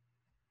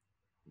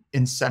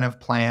incentive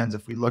plans,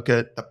 if we look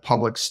at the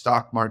public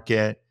stock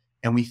market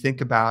and we think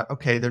about,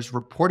 okay, there's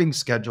reporting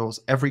schedules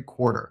every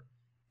quarter,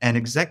 and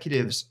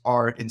executives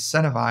are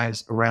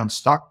incentivized around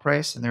stock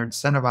price and they're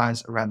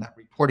incentivized around that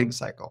reporting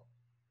cycle.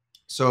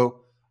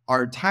 So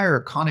our entire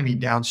economy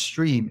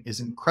downstream is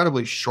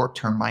incredibly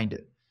short-term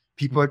minded.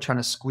 People are trying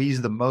to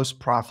squeeze the most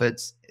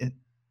profits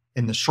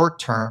in the short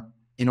term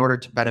in order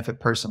to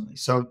benefit personally.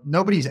 So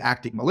nobody's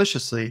acting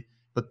maliciously,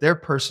 but their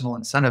personal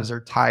incentives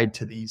are tied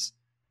to these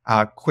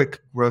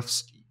quick growth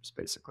schemes,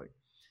 basically.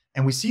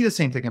 And we see the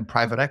same thing in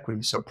private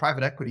equity. So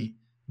private equity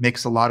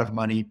makes a lot of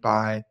money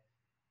by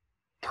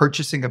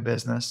purchasing a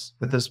business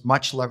with as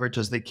much leverage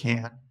as they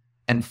can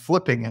and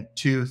flipping it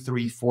 2,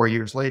 3, 4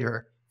 years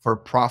later for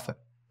profit.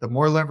 The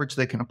more leverage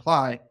they can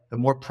apply, the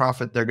more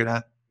profit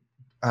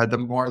the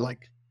more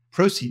like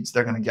proceeds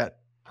they're going to get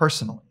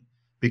personally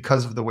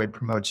because of the way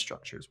promote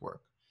structures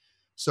work.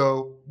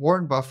 So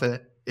Warren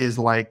Buffett is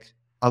like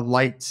a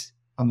light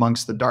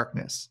amongst the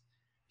darkness.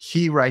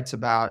 He writes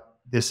about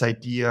this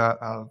idea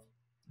of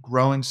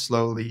growing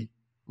slowly,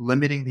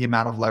 limiting the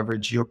amount of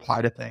leverage you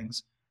apply to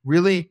things,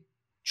 really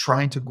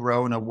trying to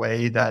grow in a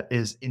way that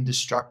is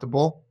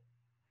indestructible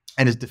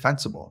and is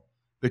defensible,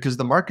 because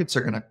the markets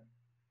are going to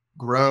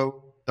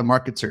grow, the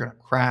markets are going to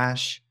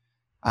crash.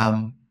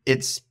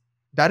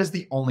 That is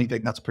the only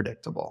thing that's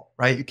predictable,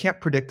 right? You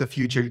can't predict the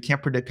future. You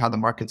can't predict how the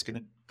market's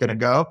going to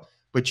go,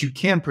 but you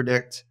can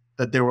predict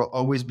that there will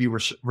always be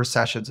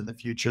recessions in the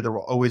future. There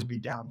will always be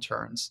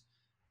downturns,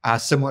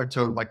 similar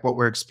to like what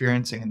we're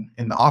experiencing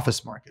in the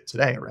office market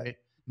today, right?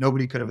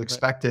 Nobody could have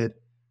expected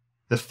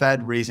the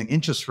Fed raising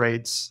interest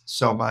rates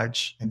so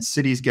much and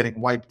cities getting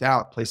wiped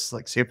out, places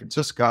like San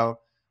Francisco,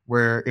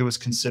 where it was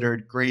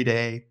considered grade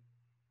A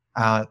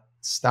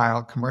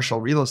style commercial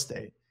real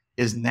estate,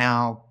 is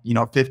now,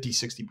 50,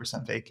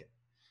 60% vacant.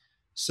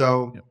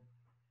 So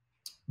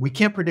we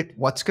can't predict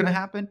what's going to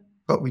happen,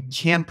 but we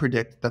can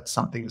predict that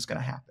something is going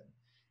to happen.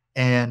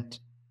 And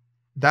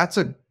that's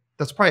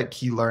probably a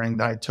key learning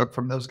that I took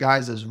from those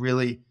guys, is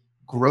really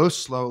grow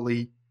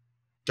slowly.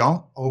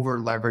 Don't over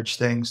leverage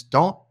things.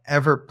 Don't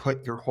ever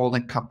put your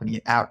holding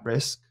company at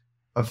risk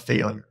of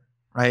failure,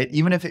 right?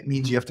 Even if it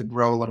means you have to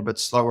grow a little bit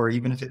slower,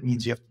 even if it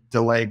means you have to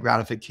delay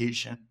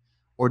gratification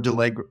or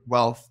delay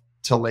wealth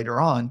till later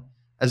on,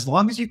 as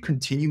long as you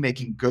continue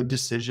making good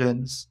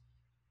decisions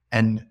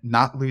and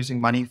not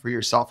losing money for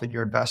yourself and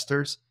your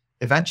investors,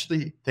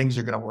 eventually things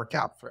are going to work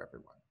out for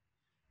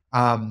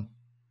everyone.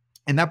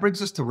 And that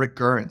brings us to Rick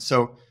Guerin.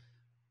 So,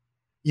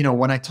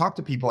 when I talk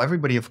to people,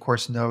 everybody, of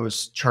course,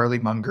 knows Charlie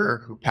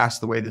Munger, who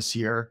passed away this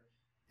year,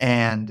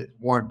 and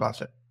Warren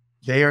Buffett.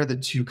 They are the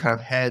two kind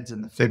of heads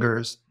and the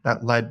figures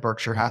that led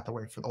Berkshire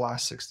Hathaway for the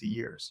last 60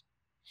 years.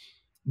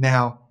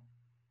 Now,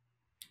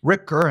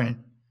 Rick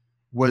Guerin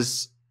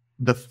was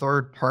the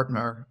third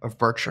partner of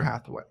Berkshire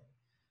Hathaway.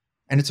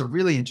 And it's a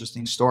really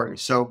interesting story.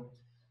 So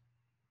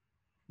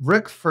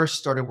Rick first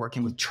started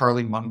working with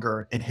Charlie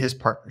Munger in his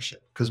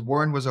partnership because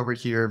Warren was over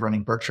here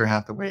running Berkshire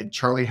Hathaway and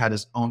Charlie had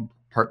his own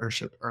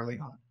partnership early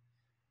on.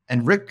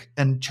 And Rick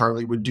and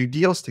Charlie would do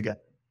deals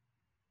together.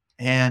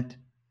 And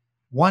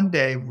one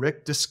day,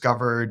 Rick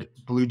discovered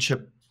blue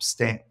chip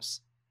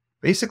stamps.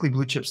 Basically,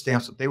 blue chip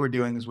stamps, what they were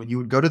doing is when you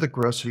would go to the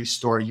grocery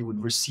store, you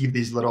would receive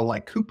these little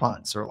like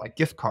coupons or like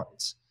gift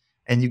cards.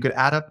 And you could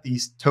add up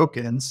these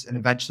tokens and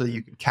eventually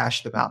you could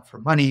cash them out for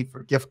money,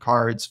 for gift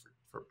cards,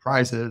 for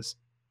prizes.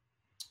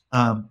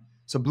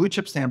 So blue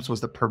chip stamps was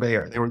the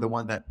purveyor. They were the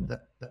one that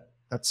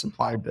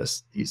supplied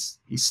these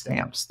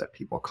stamps that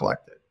people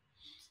collected.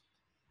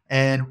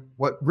 And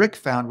what Rick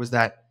found was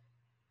that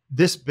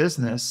this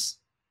business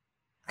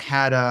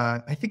had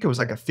I think it was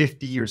like a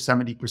 50 or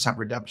 70%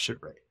 redemption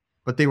rate,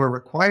 but they were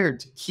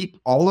required to keep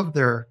all of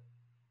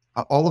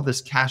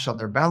this cash on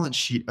their balance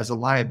sheet as a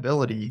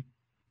liability,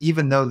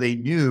 even though they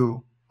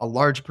knew a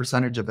large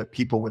percentage of it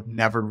people would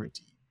never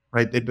redeem,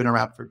 right? They'd been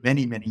around for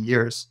many, many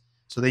years.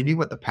 So they knew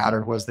what the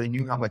pattern was. They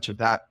knew how much of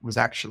that was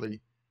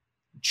actually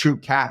true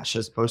cash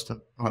as opposed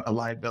to a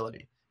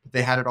liability. But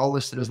they had it all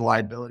listed as a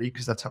liability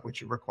because that's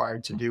what you're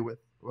required to do with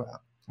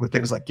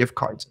things like gift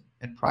cards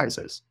and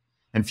prizes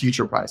and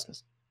future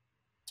prizes.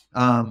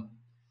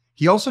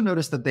 He also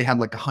noticed that they had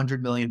like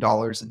 $100 million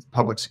in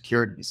public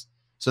securities.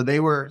 So they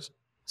were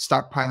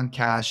stockpiling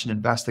cash and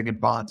investing in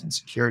bonds and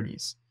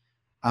securities.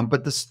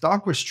 But the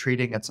stock was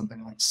trading at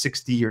something like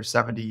 60 or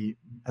 70.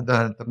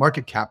 The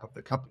market cap of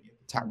the company at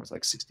the time was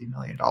like $60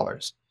 million.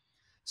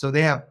 So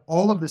they have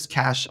all of this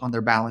cash on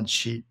their balance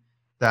sheet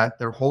that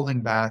they're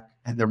holding back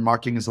and they're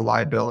marking as a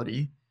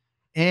liability.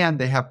 And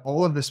they have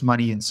all of this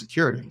money in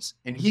securities.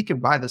 And he can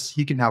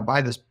now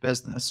buy this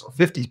business or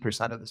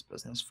 50% of this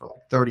business for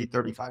like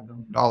 $35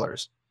 million.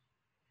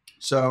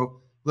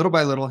 So little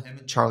by little, him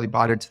and Charlie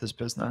bought into this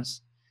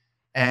business.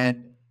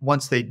 And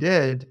once they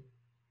got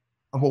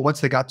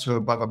to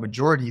above a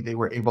majority, they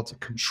were able to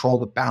control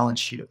the balance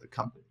sheet of the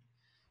company.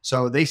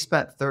 So they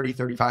spent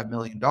 $35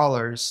 million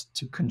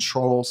to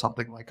control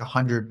something like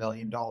 $100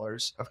 million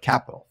of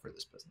capital for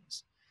this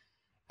business.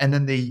 And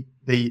then they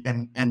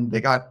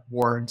got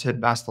Warren to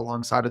invest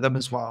alongside of them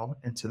as well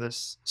into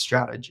this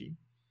strategy.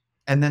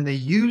 And then they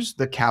used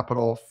the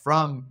capital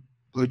from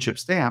blue chip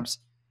stamps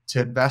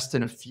to invest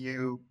in a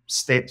few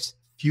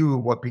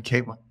what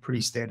became like pretty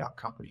standout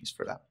companies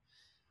for them.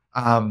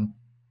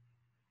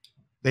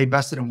 They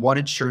invested in one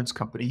insurance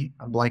company.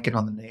 I'm blanking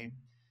on the name.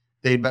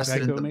 They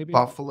invested Geico, in the maybe?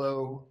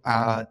 Buffalo,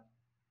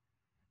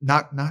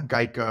 not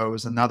Geico, it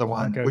was another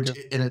one, Okay, which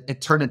okay.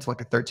 it turned into like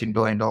a $13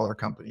 billion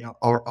company.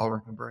 I'll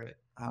remember it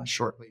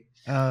shortly.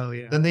 Oh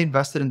yeah. Then they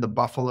invested in the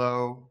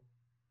Buffalo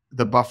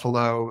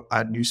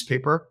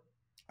newspaper,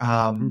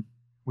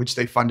 which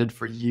they funded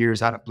for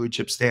years out of blue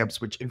chip stamps,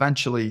 which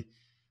eventually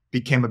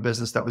became a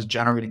business that was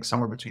generating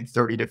somewhere between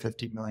 $30 to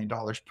 $50 million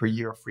per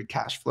year of free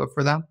cash flow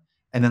for them.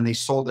 And then they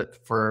sold it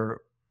for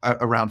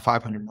around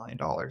 $500 million.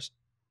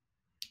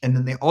 And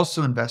then they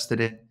also invested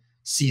in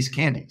See's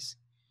Candies.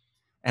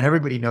 And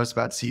everybody knows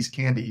about See's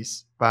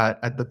Candies, but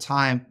at the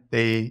time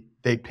they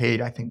paid,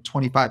 I think,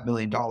 $25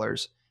 million.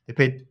 They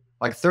paid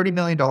like $30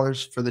 million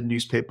for the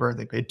newspaper.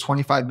 They paid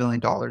 $25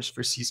 million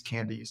for See's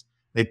Candies.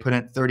 They put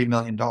in $30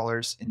 million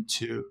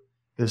into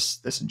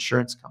this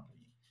insurance company.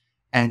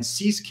 And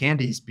See's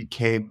Candies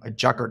became a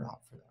juggernaut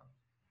for them.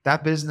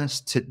 That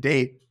business to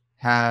date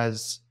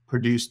has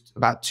produced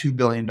about $2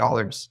 billion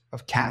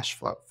of cash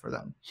flow for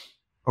them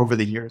over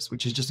the years,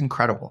 which is just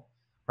incredible,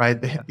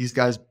 right? These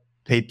guys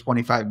paid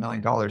 $25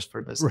 million for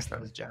a business that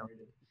has generated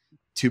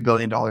 $2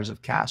 billion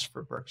of cash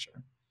for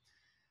Berkshire.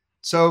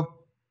 So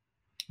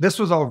this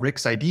was all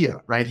Rick's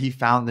idea, right? He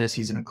found this.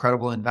 He's an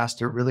incredible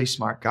investor, really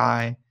smart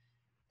guy.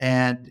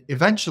 And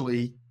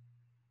eventually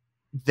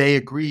they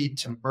agreed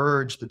to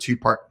merge the two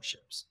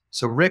partnerships.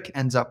 So Rick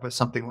ends up with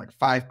something like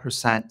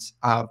 5%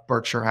 of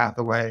Berkshire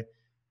Hathaway.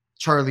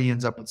 Charlie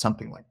ends up with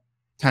something like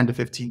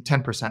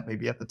 10%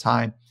 maybe at the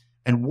time.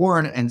 And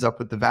Warren ends up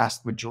with the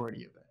vast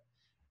majority of it.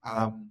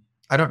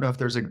 I don't know if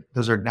those are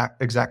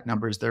exact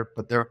numbers there,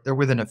 but they're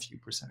within a few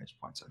percentage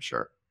points, I'm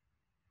sure.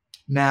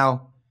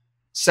 Now,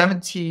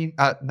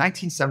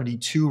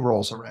 1972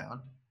 rolls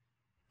around,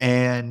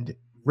 and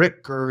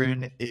Rick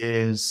Guerin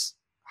is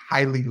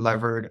highly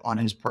levered on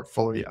his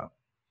portfolio,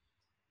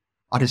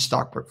 on his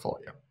stock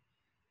portfolio.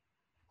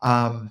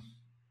 And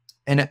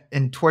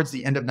towards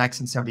the end of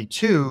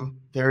 1972,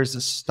 there's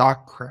a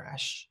stock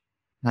crash,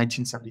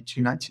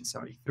 1972,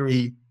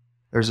 1973.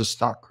 there's a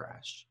stock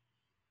crash.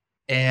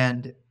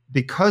 And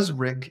because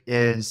Rick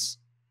is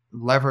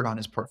levered on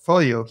his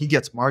portfolio, he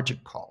gets margin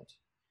called,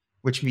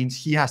 which means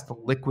he has to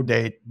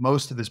liquidate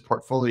most of his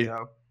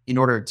portfolio in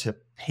order to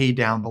pay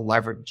down the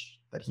leverage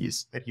that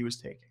he was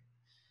taking.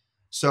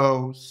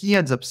 So he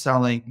ends up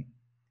selling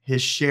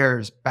his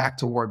shares back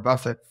to Warren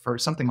Buffett for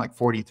something like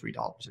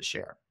 $43 a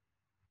share.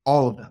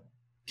 All of them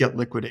get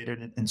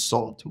liquidated and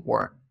sold to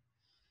Warren.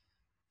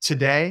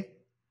 Today,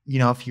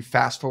 if you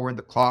fast forward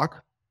the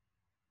clock,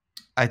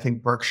 I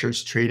think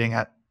Berkshire's trading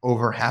at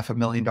over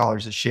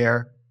 $500,000 a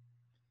share.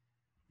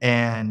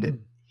 And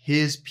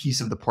his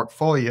piece of the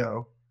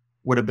portfolio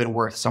would have been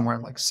worth somewhere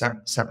like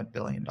 $7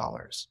 billion.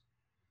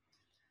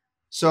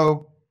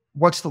 So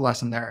what's the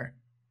lesson there?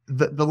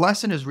 The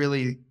lesson is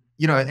really,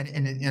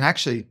 and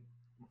actually,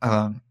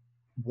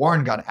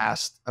 Warren got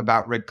asked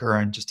about Rick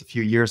Gurren just a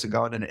few years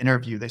ago in an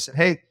interview. They said,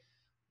 hey,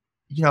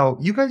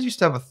 you guys used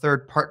to have a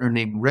third partner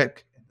named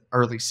Rick in the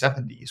early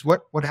 70s.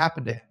 What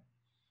happened to him?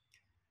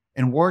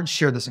 And Warren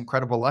shared this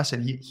incredible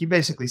lesson. He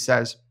basically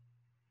says,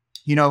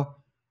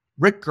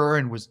 Rick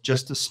Gurren was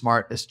just as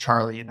smart as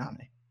Charlie and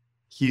I.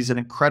 He's an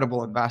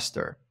incredible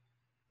investor.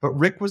 But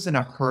Rick was in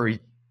a hurry,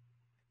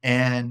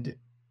 and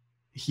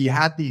he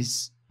had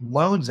these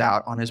loans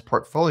out on his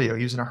portfolio.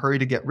 He was in a hurry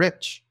to get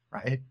rich,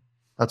 right?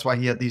 That's why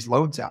he had these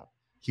loans out.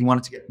 He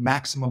wanted to get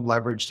maximum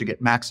leverage to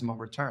get maximum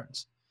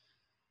returns.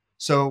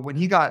 So when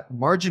he got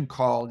margin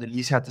called and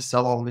he's had to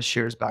sell all of his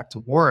shares back to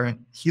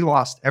Warren, he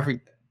lost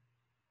everything.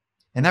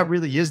 And that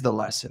really is the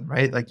lesson,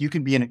 right? Like, you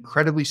can be an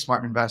incredibly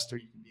smart investor,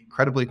 you can be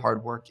incredibly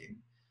hardworking,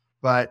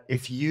 but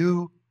if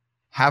you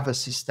have a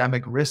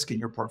systemic risk in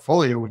your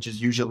portfolio, which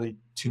is usually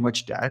too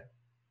much debt,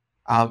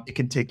 it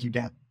can take you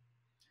down.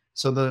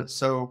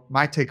 So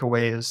my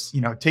takeaway is,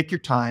 take your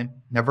time,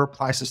 never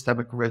apply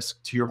systemic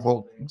risk to your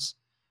holdings.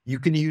 You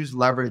can use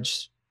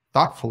leverage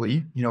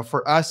thoughtfully.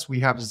 For us, we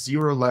have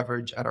zero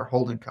leverage at our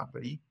holding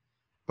company,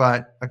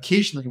 but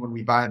occasionally when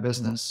we buy a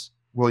business,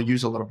 we'll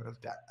use a little bit of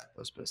debt at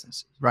those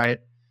businesses, right?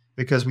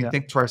 Because we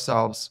think to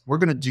ourselves, we're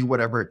going to do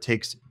whatever it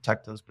takes to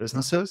protect those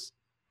businesses.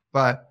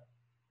 But,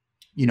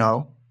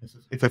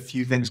 if a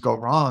few things go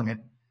wrong and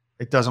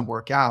it doesn't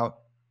work out,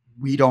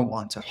 we don't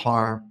want to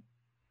harm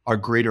our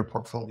greater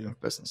portfolio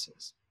of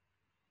businesses.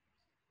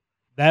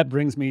 That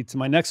brings me to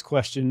my next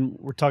question.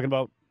 We're talking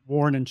about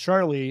Warren and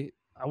Charlie.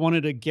 I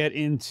wanted to get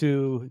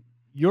into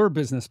your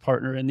business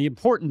partner and the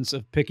importance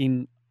of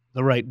picking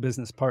the right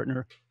business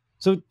partner.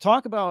 So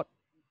talk about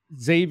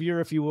Xavier,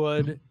 if you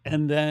would,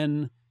 and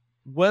then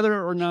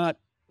whether or not,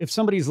 if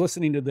somebody's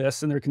listening to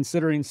this and they're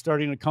considering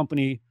starting a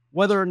company,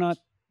 whether or not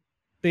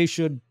they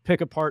should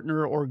pick a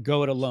partner or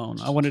go it alone.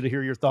 I wanted to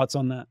hear your thoughts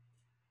on that.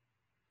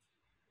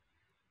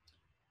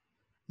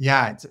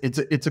 Yeah,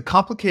 it's a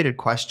complicated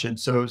question.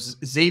 So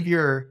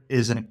Xavier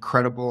is an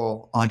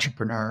incredible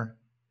entrepreneur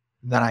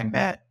that I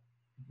met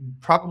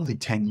probably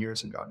 10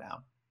 years ago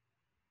now.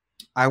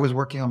 I was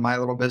working on my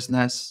little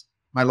business,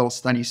 my little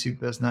study suit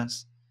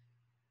business,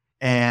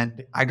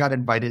 and I got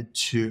invited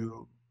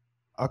to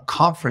a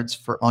conference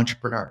for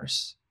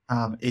entrepreneurs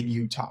in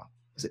Utah.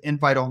 It was an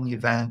invite-only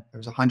event. There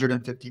was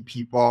 150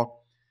 people.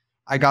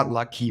 I got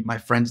lucky. My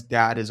friend's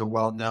dad is a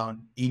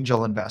well-known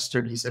angel investor.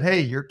 And he said, hey,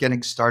 you're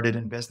getting started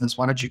in business.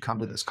 Why don't you come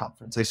to this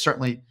conference? I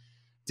certainly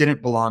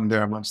didn't belong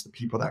there amongst the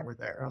people that were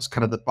there. I was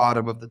kind of the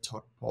bottom of the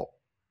totem pole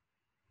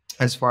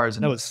as far as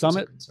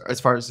Summit, as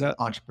far as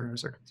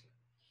entrepreneurs are concerned.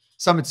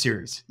 Summit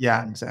Series.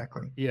 Yeah,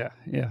 exactly. Yeah.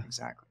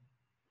 Exactly.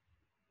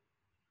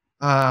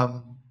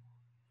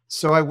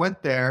 So I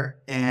went there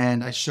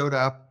and I showed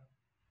up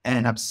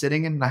and I'm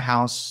sitting in the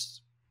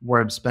house where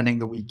I'm spending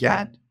the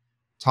weekend,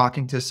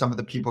 talking to some of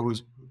the people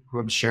who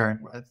I'm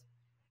sharing with.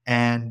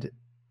 And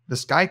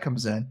this guy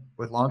comes in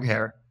with long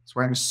hair. He's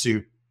wearing a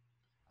suit.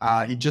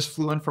 He just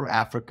flew in from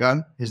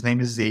Africa. His name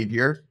is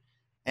Xavier.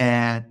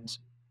 And,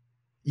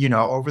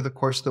 over the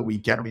course of the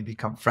weekend, we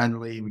become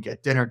friendly. We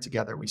get dinner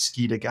together. We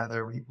ski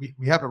together.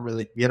 We had a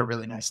really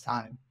nice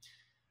time.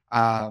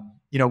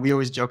 We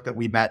always joke that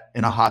we met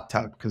in a hot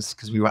tub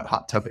because we went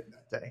hot tubbing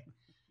that day.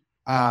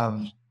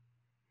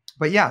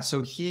 But yeah,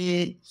 so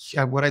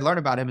what I learned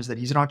about him is that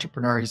he's an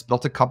entrepreneur. He's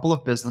built a couple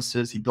of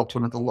businesses. He built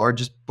one of the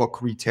largest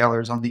book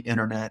retailers on the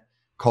internet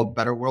called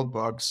Better World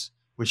Books,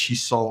 which he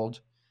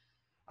sold.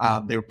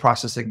 They were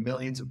processing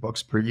millions of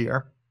books per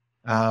year.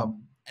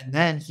 And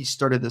then he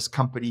started this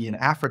company in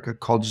Africa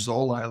called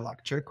Zola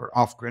Electric, or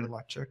Off-Grid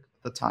Electric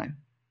at the time.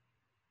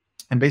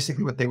 And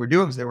basically what they were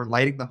doing is they were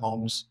lighting the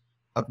homes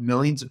of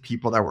millions of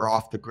people that were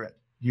off the grid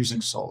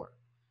using solar.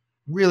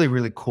 Really,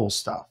 really cool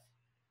stuff.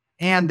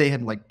 And they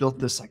had built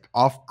this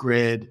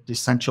off-grid,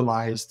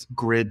 decentralized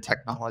grid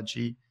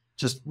technology.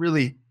 Just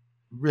really,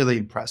 really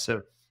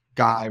impressive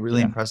guy,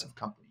 really impressive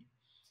company.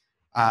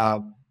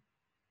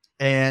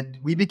 And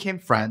we became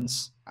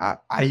friends.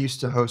 I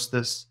used to host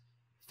this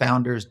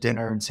founders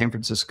dinner in San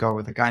Francisco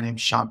with a guy named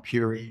Sean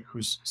Puri,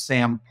 who's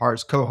Sam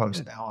Parr's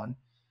co-host now on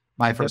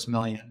My First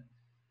Million.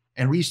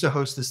 And we used to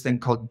host this thing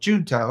called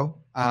Junto,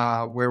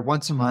 where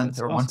once a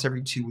month or once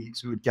every 2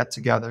 weeks, we would get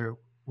together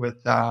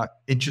with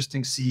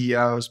interesting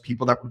CEOs,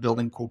 people that were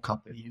building cool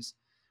companies.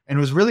 And it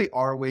was really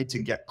our way to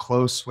get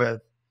close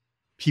with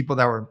people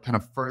that were kind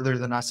of further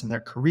than us in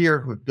their career,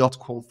 who had built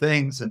cool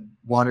things and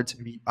wanted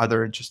to meet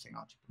other interesting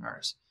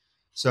entrepreneurs.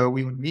 So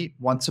we would meet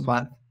once a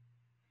month.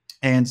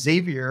 And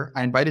Xavier,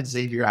 I invited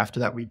Xavier after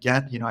that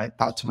weekend. I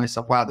thought to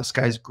myself, wow, this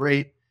guy's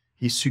great.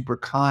 He's super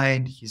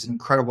kind. He's an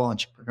incredible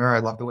entrepreneur. I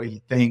love the way he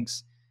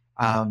thinks.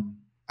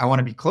 I want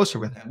to be closer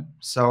with him.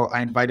 So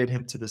I invited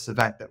him to this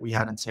event that we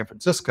had in San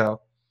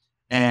Francisco.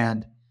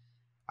 And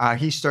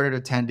he started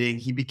attending.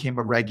 He became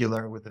a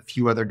regular with a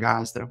few other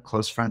guys that I'm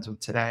close friends with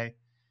today.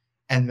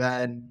 And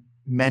then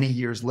many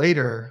years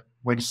later,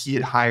 when he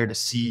had hired a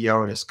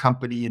CEO at his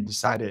company and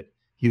decided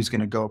he was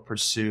going to go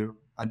pursue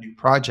a new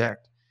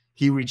project,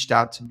 he reached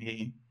out to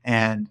me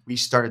and we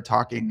started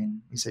talking,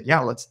 and he said,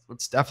 yeah, let's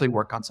definitely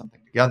work on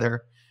something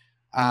together.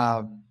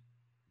 And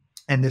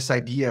this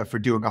idea for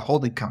doing a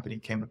holding company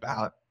came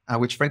about,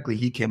 which frankly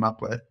he came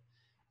up with.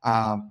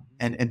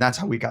 And that's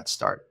how we got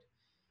started.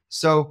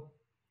 So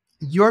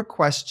your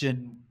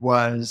question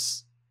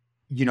was,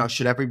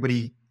 should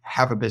everybody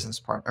have a business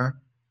partner?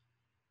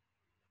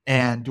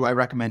 And do I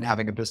recommend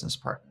having a business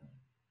partner?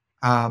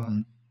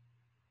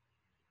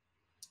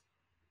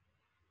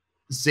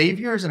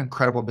 Xavier is an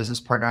incredible business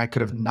partner. I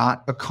could have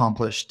not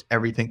accomplished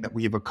everything that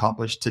we have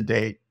accomplished to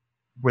date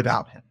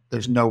without him.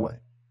 There's no way.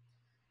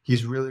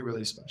 He's really,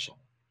 really special.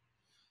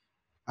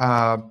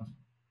 But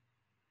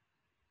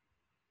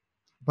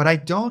I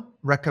don't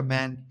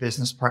recommend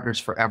business partners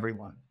for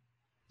everyone.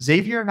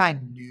 Xavier and I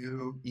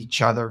knew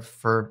each other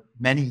for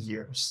many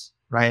years,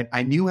 right?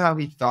 I knew how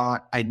he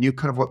thought. I knew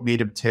kind of what made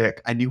him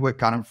tick. I knew what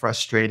got him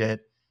frustrated.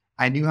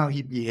 I knew how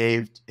he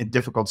behaved in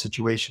difficult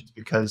situations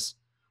because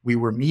we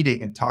were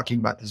meeting and talking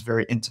about these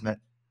very intimate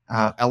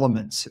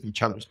elements of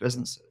each other's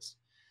businesses.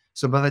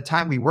 So by the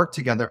time we worked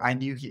together, I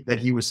knew that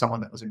he was someone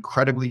that was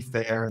incredibly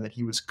fair, that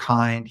he was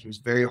kind, he was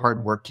very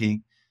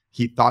hardworking,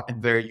 he thought in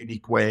very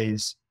unique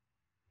ways.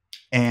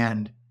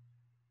 And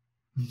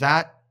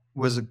that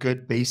was a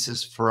good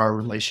basis for our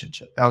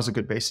relationship. That was a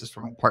good basis for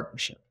my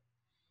partnership.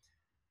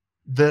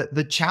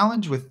 The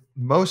challenge with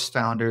most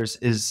founders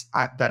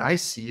that I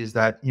see is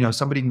that,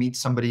 somebody meets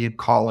somebody in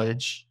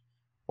college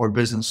or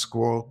business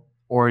school,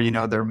 or,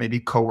 they're maybe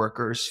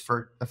coworkers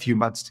for a few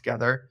months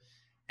together,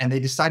 and they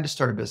decide to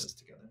start a business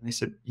together. And they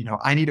said,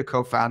 I need a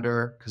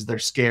co-founder because they're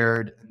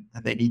scared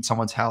and they need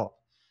someone's help,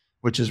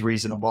 which is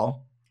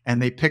reasonable. And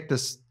they pick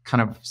this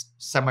kind of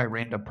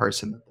semi-random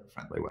person that they're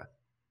friendly with.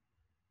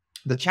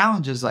 The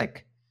challenge is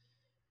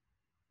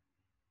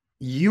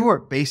you are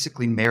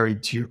basically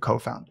married to your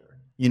co-founder.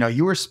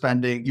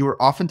 You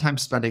are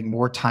oftentimes spending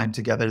more time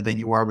together than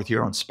you are with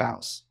your own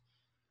spouse.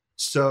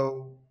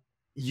 So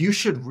you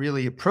should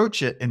really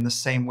approach it in the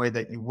same way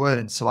that you would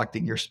in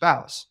selecting your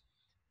spouse.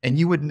 And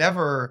you would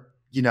never,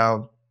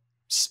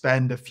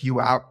 spend a few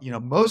hours,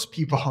 most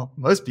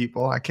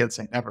people, I can't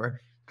say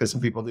never because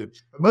some people do,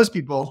 but most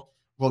people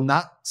will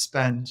not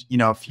spend,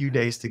 a few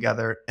days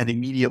together and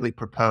immediately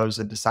propose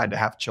and decide to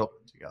have children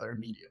together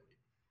immediately.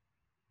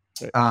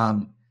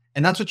 Right.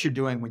 And that's what you're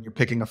doing when you're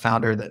picking a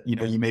founder that,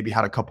 you maybe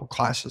had a couple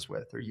classes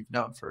with, or you've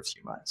known for a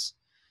few months.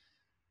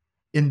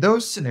 In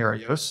those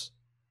scenarios,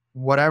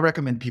 what I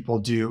recommend people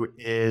do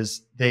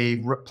is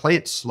they play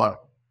it slow.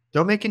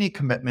 Don't make any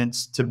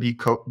commitments to be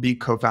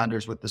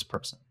co-founders with this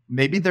person.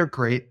 Maybe they're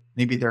great,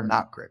 maybe they're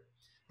not great,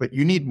 but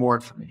you need more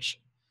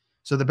information.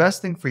 So the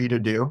best thing for you to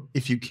do,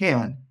 if you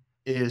can,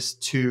 is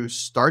to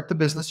start the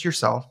business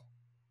yourself,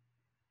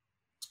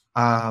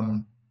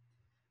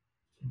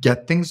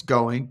 get things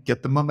going,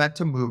 get the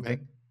momentum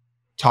moving,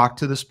 talk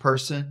to this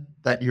person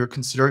that you're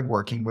considering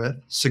working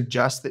with,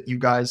 suggest that you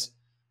guys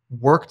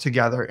work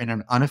together in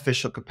an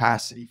unofficial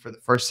capacity for the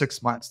first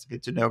 6 months to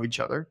get to know each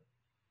other.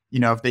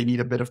 If they need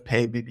a bit of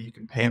pay, maybe you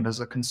can pay them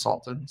as a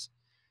consultant.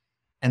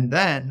 And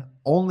then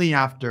only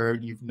after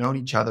you've known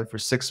each other for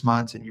 6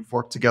 months and you've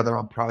worked together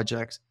on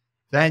projects,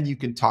 then you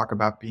can talk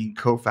about being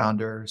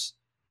co-founders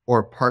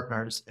or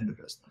partners in the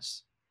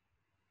business.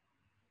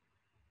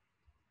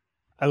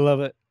 I love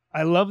it.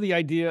 I love the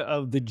idea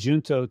of the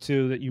Junto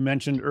too, that you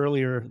mentioned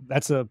earlier.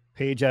 That's a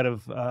page out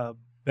of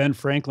Ben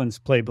Franklin's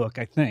playbook,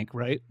 I think,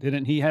 right?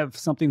 Didn't he have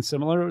something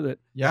similar?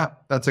 Yeah,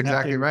 that's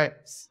exactly right.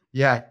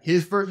 Yeah,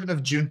 his version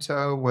of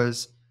Junto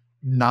was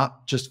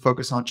not just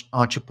focused on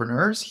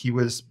entrepreneurs. He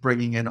was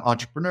bringing in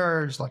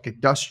entrepreneurs like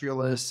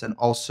industrialists and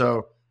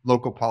also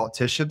local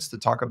politicians to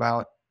talk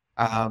about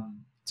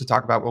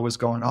what was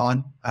going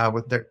on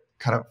with their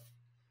kind of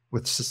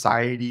with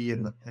society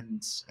and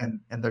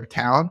their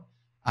town.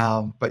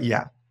 But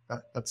yeah,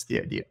 that's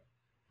the idea.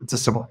 It's a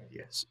similar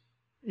idea.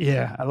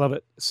 Yeah, I love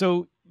it.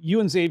 So you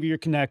and Xavier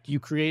connect, you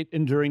create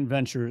Enduring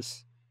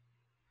Ventures.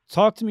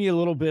 Talk to me a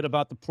little bit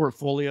about the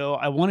portfolio.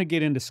 I want to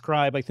get into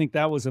Scribe. I think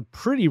that was a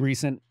pretty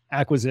recent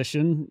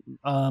acquisition,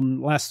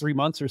 last 3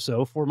 months or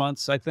so, 4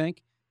 months, I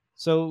think.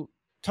 So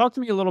talk to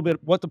me a little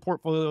bit what the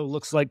portfolio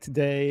looks like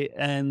today,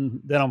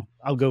 and then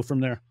I'll go from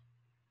there.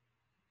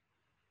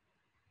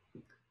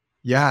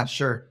 Yeah,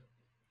 sure.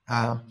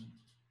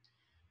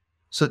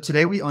 So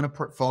today we own a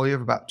portfolio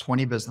of about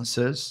 20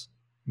 businesses.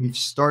 We've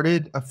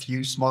started a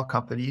few small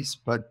companies,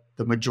 but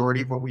the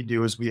majority of what we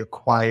do is we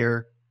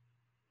acquire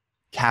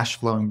cash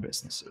flowing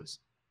businesses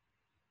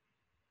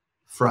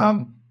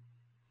from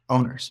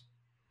owners,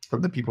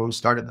 from the people who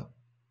started them.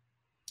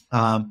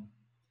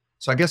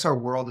 So I guess our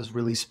world is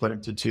really split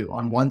into two.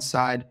 On one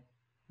side,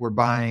 we're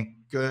buying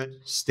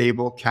good,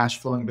 stable, cash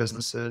flowing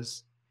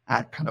businesses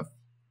at kind of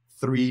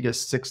 3 to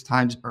 6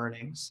 times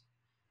earnings.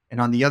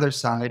 And on the other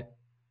side,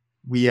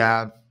 we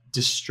have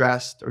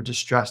distressed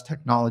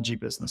technology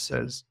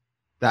businesses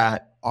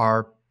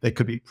they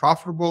could be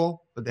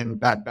profitable, but they have a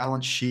bad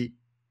balance sheet,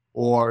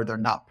 or they're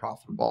not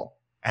profitable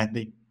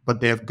but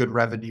they have good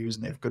revenues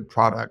and they have good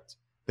product.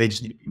 They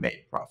just need to be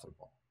made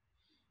profitable.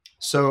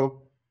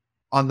 So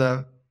on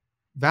the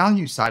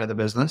value side of the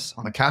business,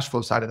 on the cash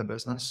flow side of the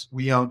business,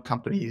 we own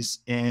companies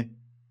in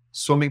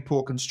swimming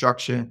pool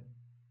construction,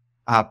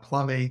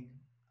 plumbing,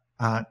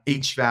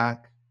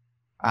 HVAC.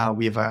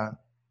 We have a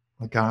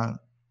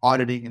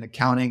auditing and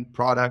accounting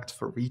product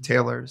for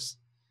retailers,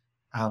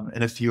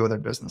 and a few other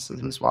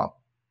businesses as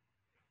well.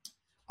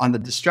 On the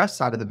distressed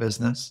side of the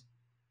business,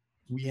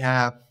 we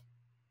have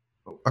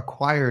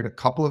acquired a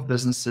couple of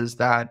businesses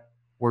that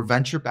were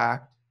venture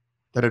backed,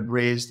 that had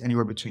raised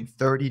anywhere between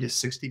 $30 to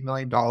 $60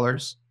 million.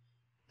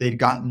 They'd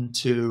gotten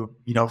to,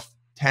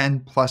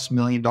 $10+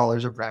 million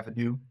of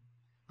revenue,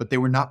 but they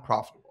were not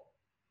profitable.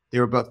 They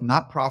were both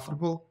not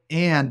profitable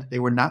and they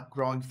were not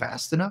growing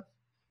fast enough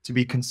to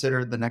be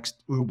considered the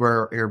next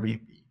Uber or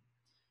Airbnb.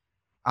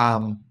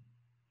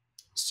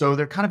 So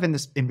they're kind of in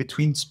this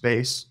in-between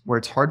space where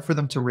it's hard for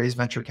them to raise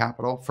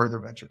further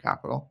venture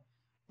capital,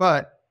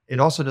 but it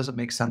also doesn't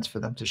make sense for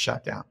them to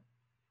shut down.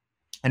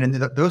 And in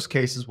those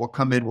cases, we'll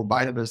come in, we'll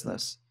buy the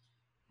business,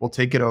 we'll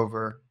take it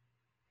over,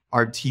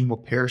 our team will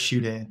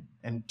parachute in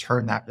and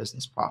turn that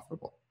business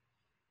profitable.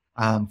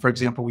 For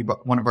example,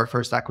 one of our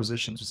first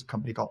acquisitions was a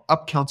company called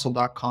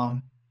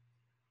upcounsel.com,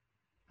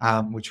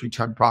 which we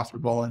turned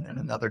profitable, and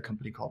another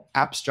company called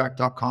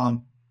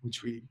abstract.com,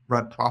 which we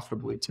run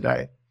profitably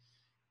today.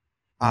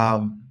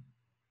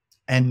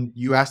 And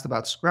you asked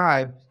about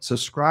Scribe. So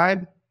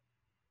Scribe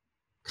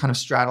kind of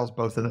straddles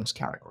both of those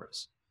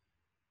categories.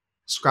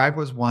 Scribe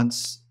was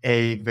once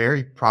a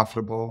very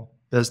profitable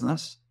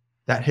business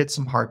that hit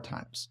some hard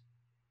times.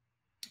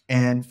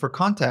 And for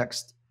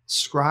context,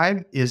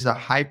 Scribe is a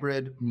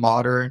hybrid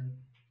modern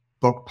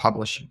book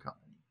publishing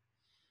company.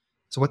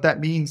 So what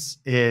that means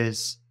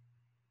is,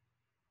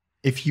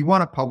 if you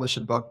want to publish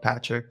a book,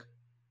 Patrick,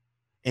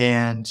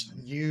 and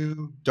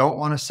you don't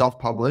want to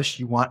self-publish,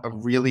 you want a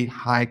really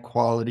high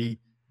quality,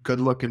 good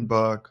looking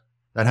book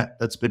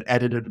that's been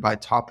edited by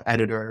top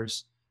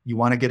editors, you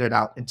want to get it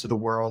out into the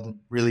world and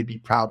really be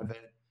proud of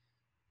it,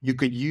 you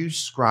could use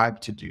Scribe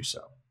to do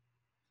so.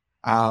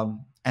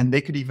 And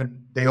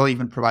they'll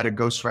even provide a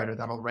ghostwriter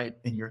that'll write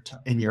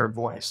in your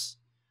voice.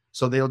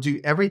 So they'll do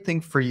everything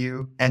for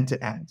you end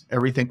to end,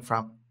 everything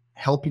from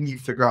helping you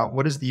figure out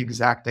what is the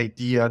exact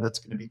idea that's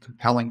going to be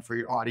compelling for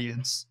your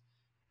audience,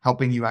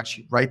 helping you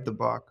actually write the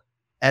book,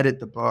 edit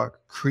the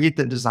book, create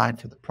the design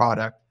for the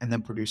product, and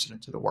then produce it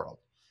into the world.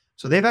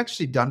 So they've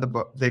actually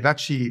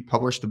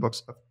published the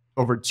books of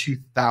over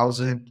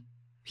 2,000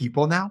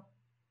 people now.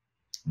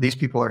 These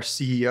people are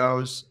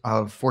CEOs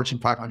of Fortune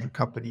 500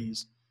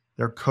 companies.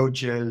 They're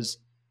coaches,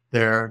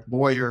 they're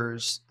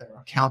lawyers, they're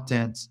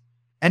accountants,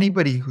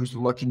 anybody who's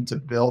looking to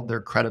build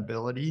their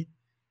credibility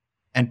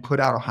and put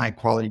out a high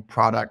quality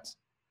product,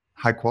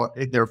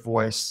 their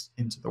voice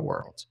into the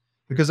world.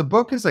 Because a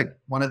book is like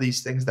one of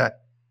these things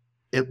that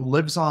it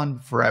lives on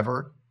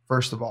forever,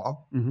 first of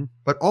all,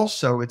 but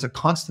also it's a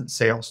constant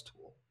sales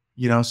tool.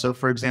 So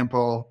for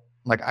example,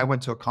 like I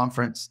went to a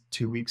conference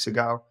 2 weeks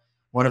ago,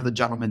 one of the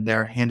gentlemen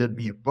there handed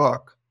me a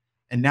book,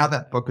 and now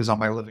that book is on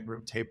my living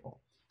room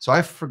table. So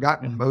I've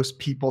forgotten most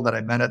people that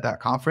I met at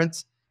that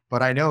conference,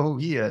 but I know who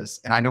he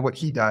is, and I know what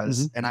he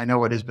does, and I know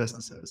what his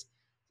business is.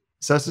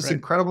 So it's this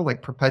incredible,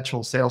 like,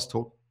 perpetual sales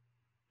tool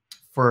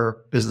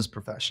for business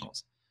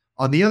professionals.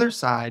 On the other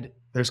side,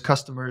 there's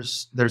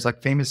customers, there's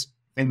like famous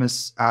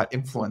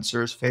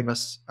influencers,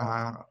 famous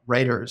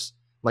writers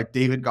like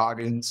David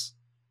Goggins,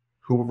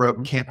 who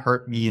wrote Can't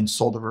Hurt Me and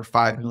sold over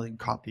 5 million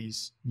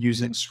copies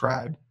using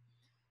Scribe.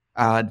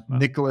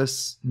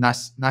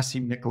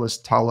 Nassim Nicholas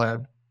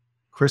Taleb,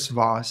 Chris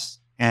Voss,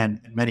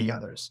 and many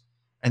others.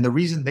 And the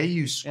reason they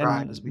use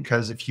Scribe is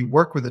because if you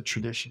work with a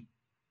tradition.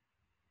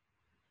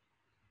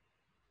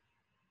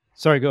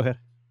 Sorry, go ahead.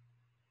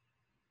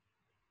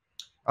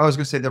 I was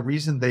going to say the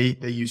reason they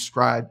use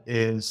Scribe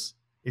is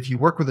if you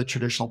work with a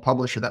traditional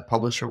publisher, that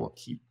publisher will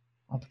keep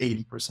like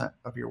 80%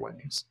 of your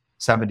winnings,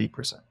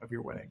 70% of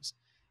your winnings.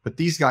 But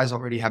these guys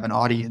already have an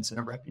audience and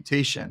a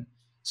reputation.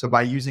 So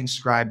by using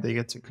Scribe, they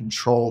get to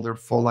control their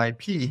full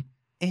IP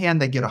and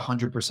they get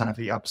 100% of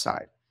the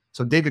upside.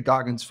 So David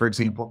Goggins, for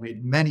example,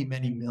 made many,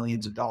 many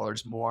millions of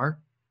dollars more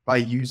by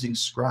using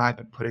Scribe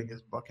and putting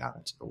his book out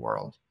into the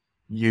world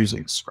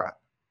using Scribe.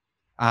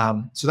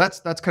 So that's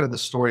kind of the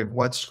story of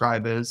what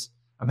Scribe is.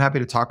 I'm happy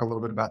to talk a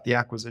little bit about the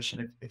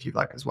acquisition if you'd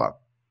like as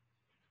well.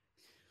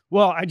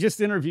 Well, I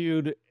just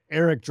interviewed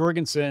Eric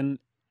Jorgensen,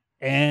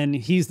 and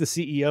he's the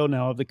CEO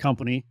now of the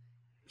company.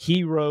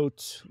 He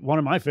wrote one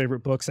of my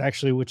favorite books,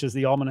 actually, which is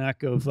the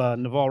Almanac of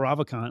Naval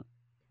Ravikant.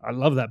 I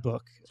love that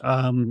book.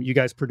 You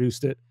guys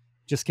produced it.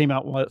 Just came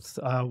out with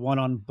one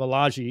on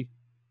Balaji.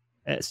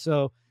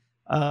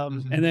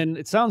 And then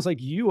it sounds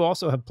like you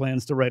also have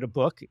plans to write a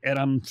book, and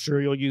I'm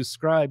sure you'll use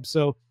Scribe.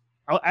 So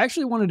I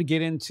actually wanted to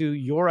get into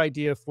your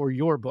idea for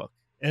your book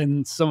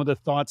and some of the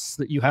thoughts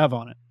that you have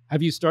on it.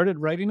 Have you started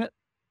writing it?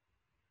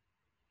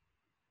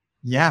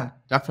 Yeah,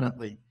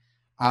 definitely.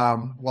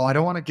 Well, I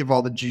don't want to give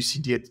all the juicy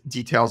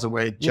details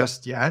away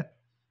just yet,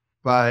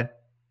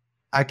 but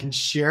I can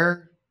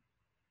share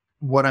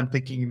what I'm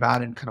thinking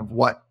about and kind of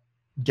what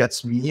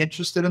gets me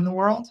interested in the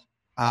world.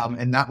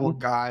 And that will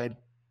guide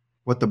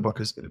what the book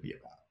is going to be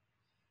about.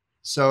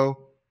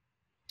 So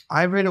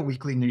I read a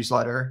weekly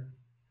newsletter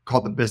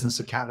called the Business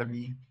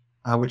Academy,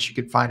 which you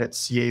can find at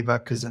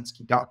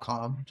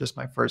sievakozinsky.com, just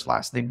my first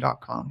last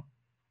name.com.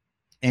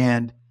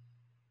 And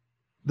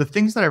the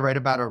things that I write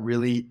about are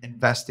really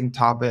investing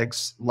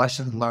topics,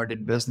 lessons learned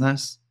in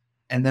business.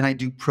 And then I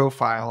do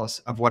profiles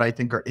of what I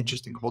think are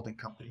interesting holding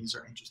companies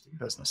or interesting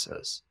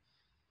businesses.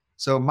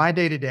 So my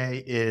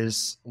day-to-day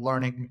is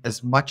learning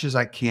as much as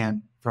I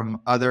can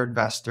from other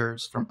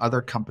investors, from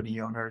other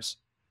company owners,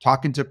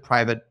 talking to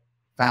private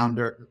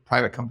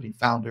company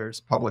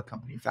founders, public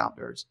company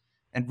founders,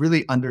 and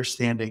really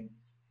understanding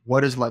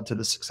what has led to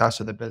the success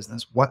of the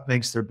business, what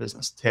makes their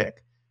business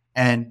tick,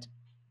 and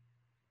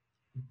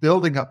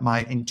building up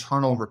my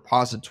internal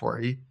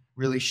repository,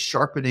 really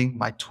sharpening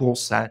my tool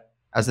set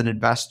as an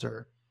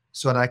investor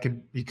so that I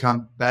can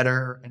become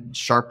better and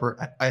sharper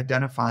at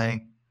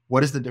identifying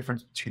what is the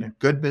difference between a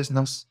good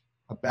business,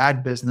 a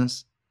bad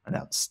business, an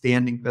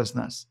outstanding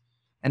business.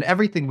 And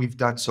everything we've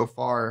done so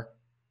far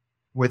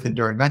with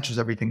Enduring Ventures,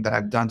 everything that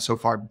I've done so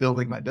far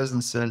building my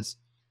businesses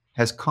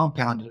has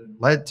compounded and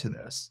led to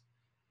this.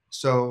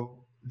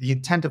 So the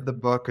intent of the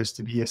book is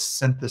to be a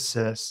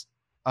synthesis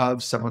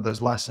of some of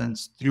those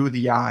lessons through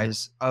the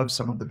eyes of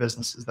some of the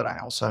businesses that I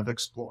also have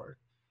explored,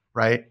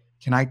 right?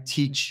 Can I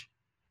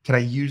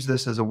use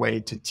this as a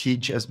way to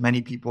teach as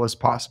many people as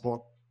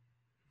possible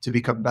to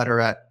become better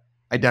at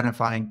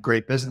identifying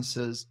great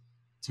businesses,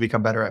 to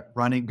become better at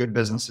running good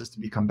businesses,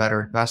 to become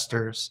better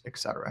investors, et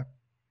cetera?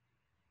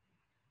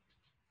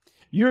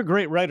 You're a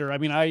great writer. I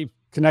mean, I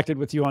connected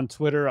with you on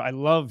Twitter. I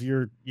love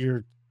your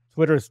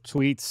Twitter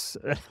tweets,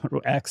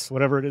 X,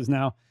 whatever it is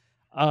now.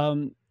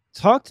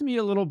 Talk to me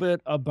a little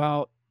bit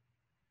about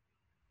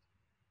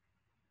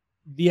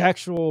the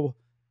actual,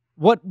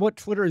 what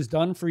Twitter has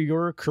done for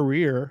your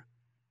career,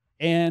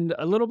 and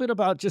a little bit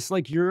about just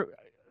like your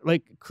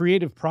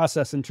creative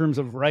process in terms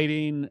of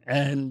writing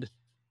and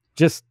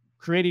just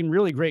creating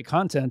really great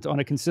content on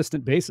a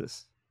consistent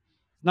basis.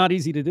 Not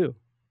easy to do.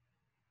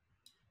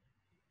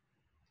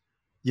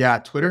 Yeah,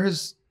 Twitter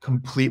has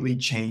completely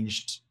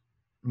changed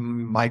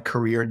my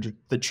career and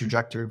the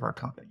trajectory of our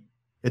company.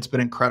 It's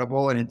been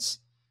incredible. And it's,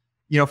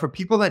 for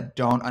people that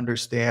don't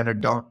understand or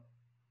don't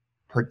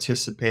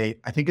participate,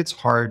 I think it's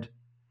hard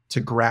to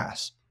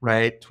grasp,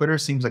 right? Twitter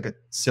seems like a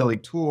silly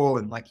tool,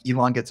 and like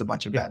Elon gets a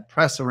bunch of bad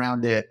press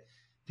around it.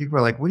 People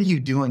are like, what are you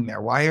doing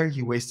there? Why are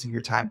you wasting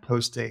your time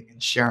posting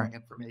and sharing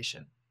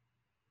information?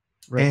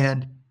 Right.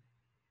 And,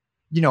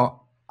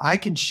 I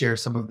can share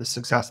some of the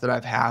success that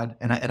I've had,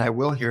 and I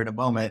will here in a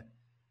moment.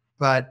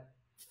 But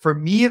for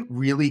me, it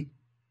really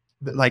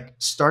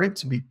started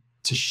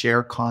to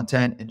share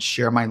content and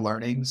share my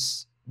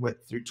learnings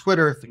through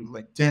Twitter, through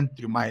LinkedIn,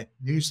 through my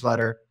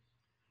newsletter,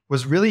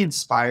 was really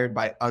inspired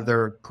by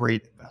other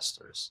great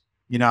investors.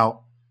 The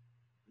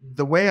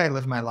way I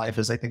live my life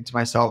is I think to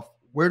myself,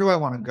 where do I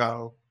want to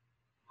go?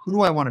 Who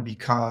do I want to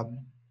become?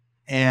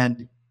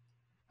 And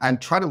I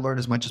try to learn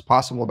as much as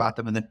possible about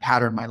them and then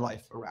pattern my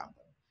life around them.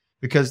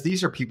 Because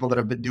these are people that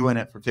have been doing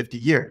it for 50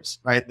 years,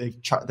 right? They've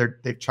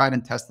tried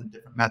and tested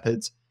different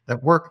methods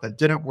that work, that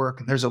didn't work.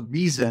 And there's a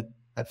reason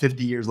that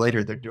 50 years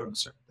later, they're doing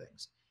certain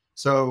things.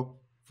 So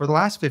for the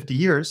last 50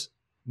 years,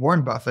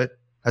 Warren Buffett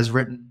has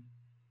written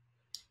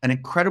an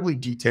incredibly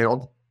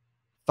detailed,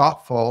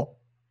 thoughtful,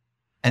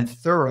 and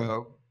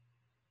thorough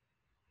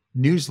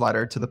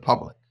newsletter to the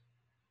public.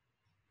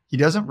 He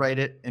doesn't write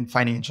it in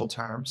financial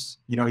terms.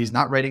 He's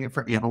not writing it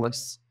for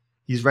analysts.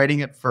 He's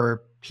writing it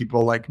for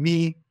people like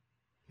me,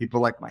 people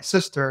like my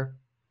sister,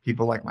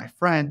 people like my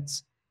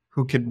friends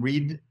who can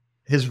read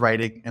his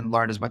writing and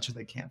learn as much as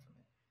they can from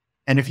it.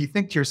 And if you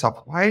think to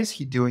yourself, why is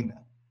he doing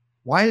that?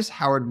 Why is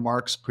Howard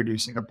Marks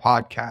producing a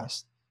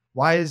podcast?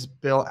 Why is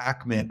Bill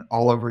Ackman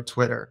all over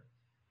Twitter?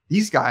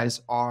 These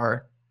guys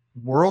are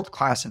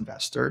world-class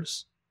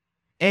investors,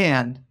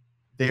 and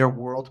they are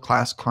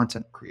world-class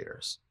content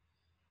creators.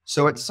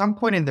 So at some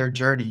point in their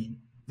journey,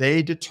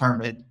 they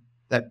determined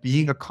that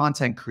being a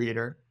content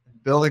creator,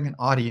 building an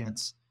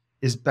audience,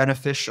 is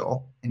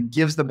beneficial and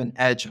gives them an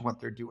edge in what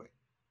they're doing.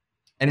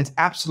 And it's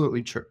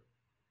absolutely true.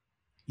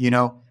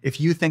 If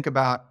you think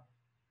about,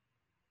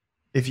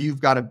 if you've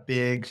got a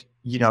big,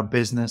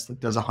 business that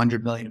does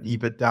 100 million of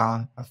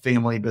EBITDA, a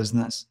family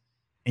business,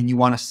 and you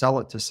want to sell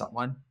it to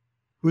someone,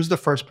 who's the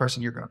first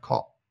person you're going to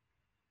call?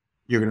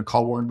 you're going to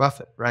call Warren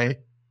Buffett, right?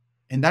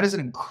 And that is an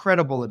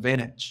incredible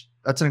advantage.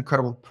 That's an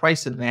incredible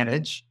price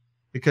advantage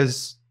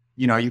because,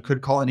 you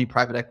could call any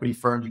private equity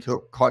firm, you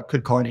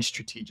could call any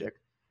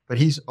strategic, but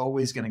he's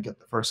always going to get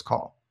the first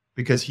call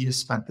because he has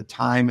spent the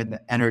time and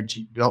the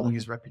energy building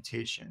his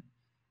reputation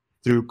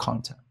through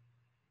content.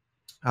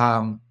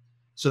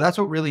 So that's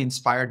what really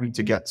inspired me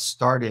to get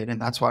started. And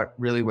that's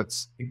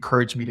what's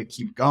encouraged me to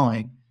keep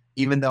going,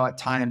 even though at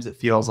times it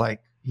feels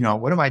like,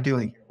 what am I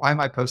doing here? Why am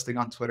I posting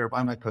on Twitter? Why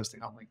am I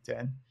posting on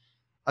LinkedIn?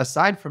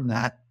 Aside from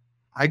that,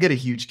 I get a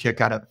huge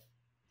kick out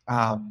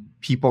of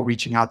people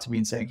reaching out to me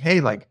and saying,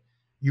 hey, like,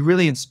 you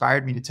really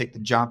inspired me to take the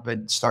jump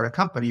and start a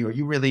company, or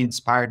you really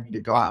inspired me to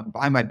go out and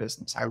buy my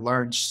business. I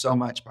learned so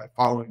much by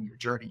following your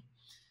journey.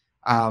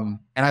 And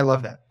I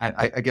love that.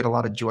 I get a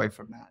lot of joy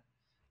from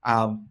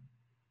that.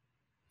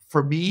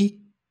 For me,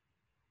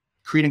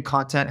 creating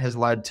content has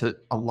led to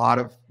a lot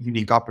of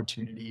unique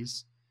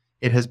opportunities.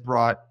 It has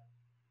brought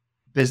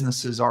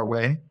businesses our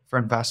way for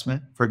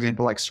investment. For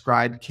example, like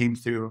Scribe came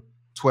through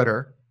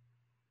Twitter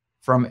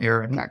from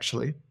Aaron,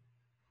 actually.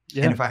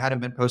 Yeah. And if I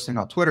hadn't been posting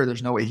on Twitter,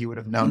 there's no way he would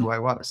have known who I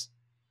was.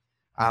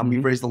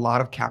 We've raised a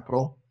lot of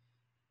capital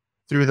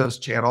through those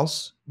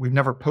channels. We've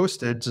never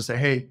posted to say,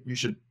 hey, you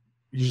should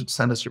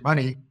send us your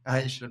money.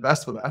 You should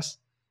invest with us.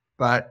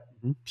 But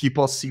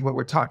people see what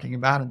we're talking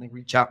about and they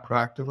reach out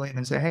proactively and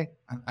they say, hey,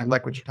 I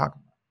like what you're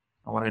talking about.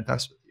 I want to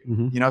invest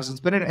with you. So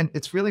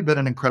it's really been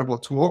an incredible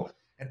tool.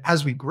 And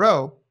as we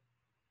grow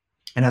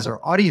and as our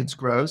audience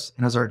grows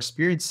and as our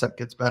experience set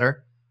gets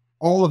better,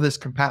 all of this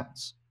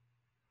compounds.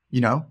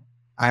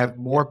 I have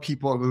more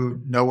people who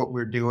know what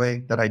we're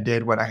doing than I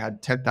did when I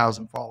had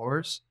 10,000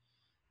 followers.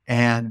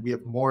 And we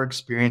have more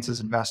experience as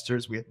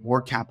investors. We have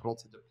more capital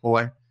to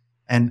deploy.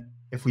 And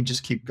if we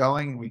just keep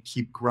going, we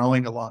keep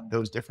growing along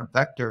those different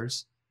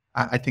vectors,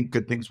 I think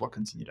good things will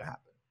continue to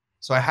happen.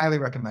 So I highly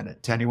recommend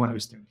it to anyone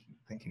who's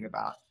thinking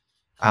about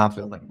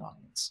building an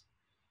audience.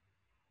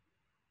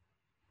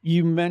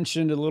 You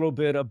mentioned a little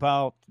bit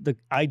about the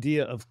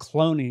idea of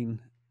cloning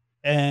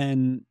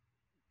and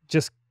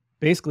just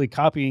basically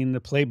copying the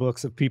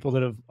playbooks of people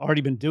that have already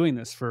been doing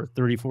this for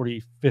 30,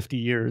 40, 50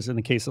 years in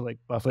the case of like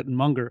Buffett and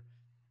Munger.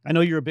 I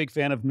know you're a big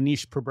fan of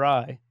Manish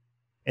Prabhai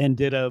and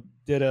did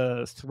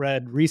a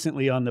thread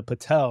recently on the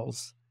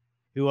Patels,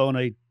 who own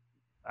I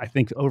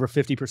think over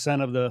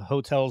 50% of the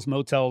hotels,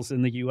 motels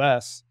in the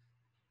US.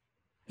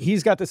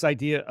 He's got this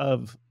idea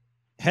of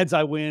heads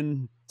I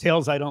win,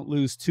 tails I don't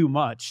lose too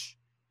much.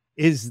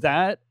 Is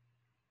that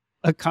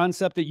a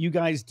concept that you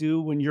guys do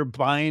when you're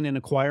buying and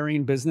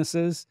acquiring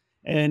businesses?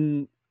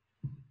 And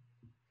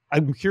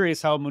I'm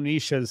curious how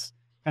Manish has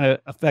kind of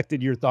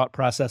affected your thought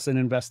process in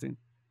investing.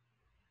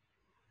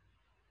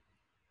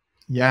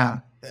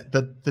 Yeah,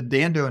 the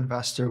Dando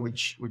Investor,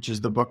 which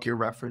is the book you're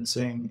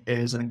referencing,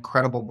 is an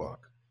incredible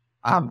book.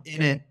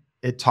 In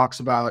it talks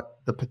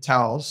about the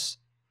Patels,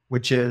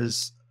 which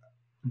is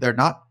they're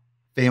not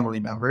family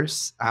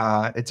members.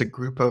 It's a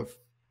group of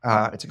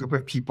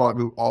people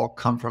who all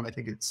come from, I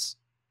think it's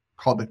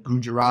called the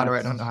Gujarat, or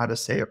I don't know how to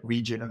say it,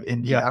 region of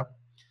India. Yeah.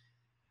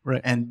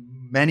 Right. And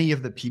many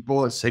of the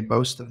people, let's say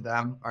most of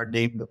them, are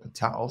named the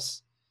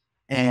Patels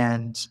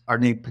and are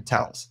named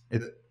Patels.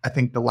 I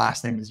think the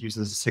last name is used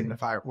as a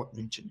signifier of what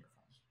region you're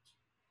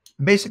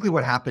from. Basically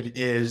what happened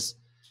is,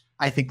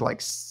 I think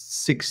like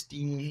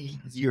 60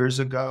 years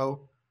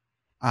ago,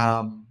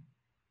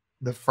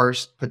 the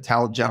first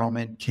Patel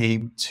gentleman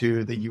came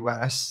to the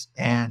US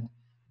and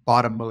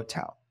bought a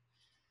motel.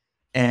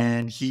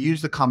 And he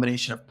used a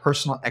combination of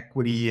personal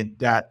equity and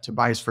debt to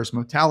buy his first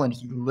motel. And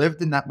he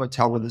lived in that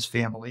motel with his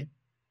family.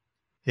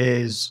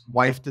 His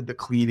wife did the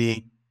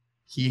cleaning.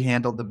 He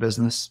handled the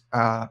business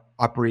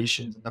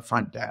operations and the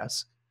front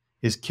desk.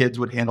 His kids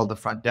would handle the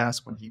front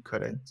desk when he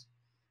couldn't.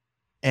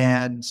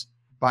 And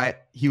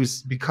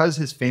because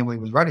his family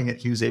was running it,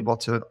 he was able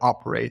to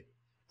operate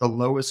the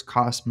lowest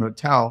cost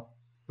motel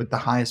with the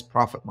highest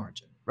profit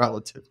margin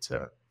relative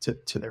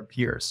to their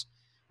peers,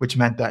 which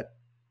meant that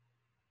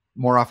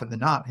more often than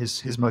not,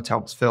 his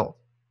motel was filled.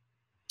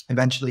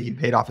 Eventually, he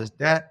paid off his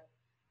debt,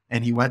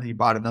 and he went and he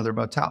bought another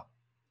motel.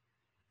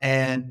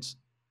 And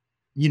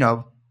he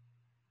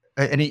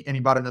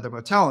bought another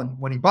motel. And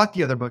when he bought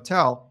the other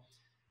motel,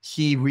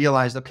 he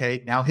realized,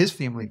 okay, now his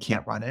family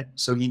can't run it,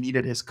 so he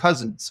needed his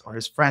cousins or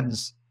his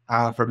friends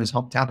from his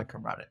hometown to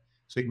come run it.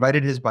 So he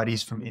invited his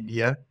buddies from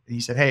India, and he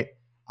said, "Hey,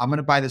 I'm going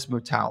to buy this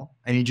motel.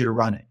 I need you to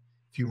run it.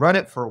 If you run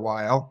it for a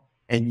while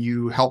and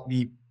you help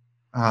me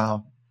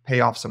pay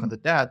off some of the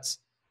debts,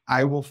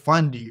 I will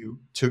fund you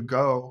to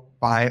go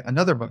buy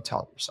another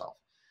motel yourself."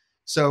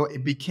 So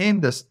it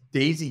became this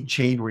daisy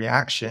chain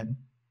reaction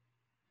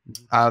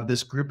of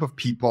this group of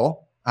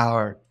people,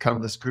 or kind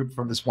of this group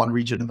from this one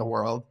region in the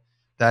world,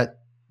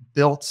 that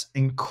built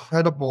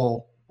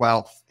incredible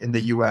wealth in the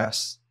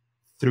US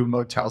through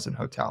motels and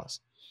hotels.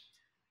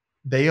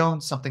 They own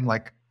something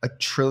like $1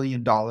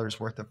 trillion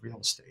worth of real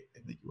estate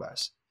in the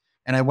US.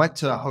 And I went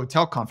to a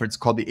hotel conference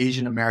called the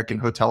Asian American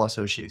Hotel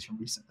Association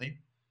recently.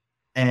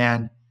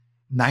 And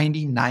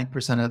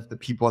 99% of the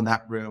people in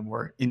that room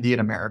were Indian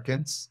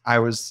Americans. I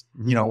was,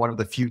 one of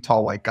the few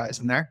tall white guys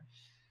in there.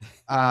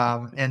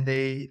 And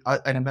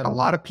I met a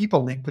lot of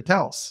people named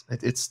Patels.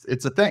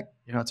 It's a thing,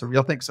 it's a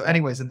real thing. So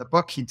anyways, in the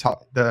book, in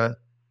the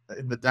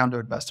Down to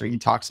Investor, he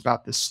talks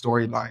about this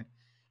storyline,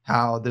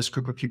 how this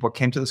group of people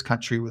came to this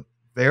country with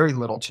very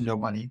little to no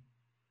money,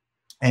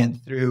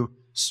 and through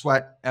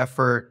sweat,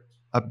 effort,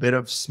 a bit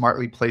of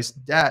smartly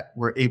placed debt,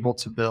 were able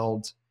to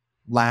build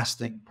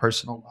lasting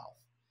personal wealth.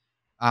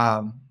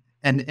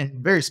 And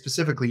very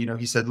specifically,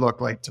 he said,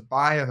 look, like, to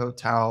buy a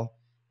hotel,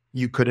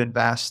 you could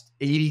invest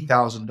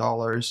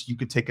 $80,000. You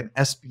could take an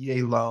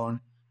SBA loan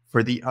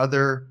for the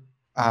other,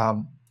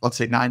 let's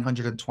say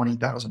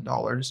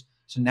 $920,000.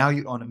 So now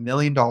you own $1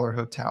 million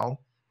hotel.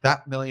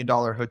 That $1 million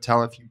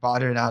hotel, if you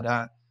bought it at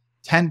a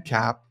 10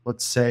 cap,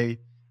 let's say,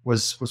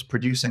 was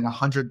producing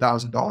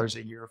 $100,000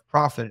 a year of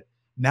profit.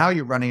 Now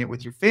you're running it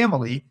with your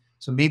family.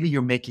 So maybe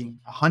you're making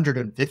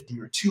 $150,000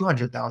 or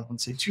 $200,000,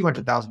 let's say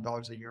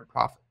 $200,000 a year of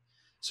profit.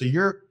 So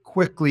you're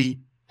quickly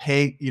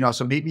paying,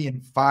 so maybe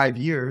in 5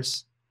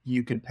 years,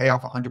 you can pay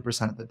off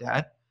 100% of the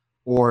debt,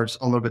 or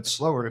a little bit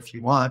slower if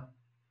you want.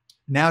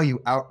 Now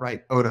you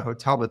outright own a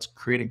hotel that's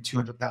creating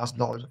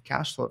 $200,000 of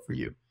cash flow for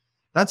you.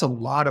 That's a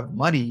lot of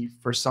money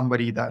for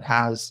somebody that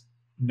has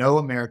no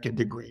American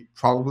degree,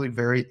 probably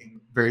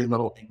very, very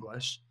little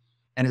English,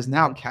 and is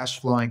now cash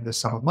flowing this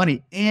sum of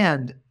money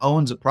and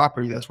owns a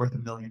property that's worth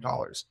 $1 million.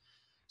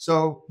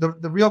 So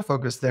the real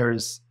focus there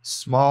is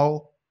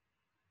small,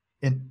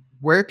 and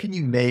where can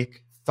you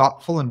make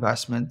thoughtful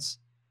investments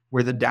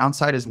where the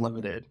downside is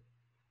limited,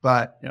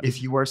 but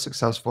if you are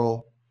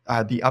successful,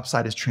 the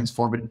upside is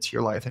transformative to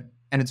your life.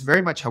 And it's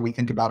very much how we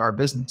think about our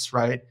business,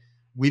 right?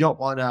 We don't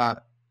want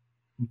to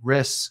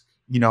risk,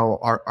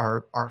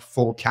 our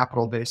full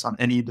capital base on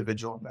any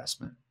individual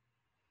investment.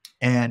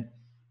 And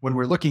when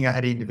we're looking at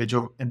any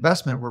individual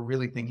investment, we're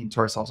really thinking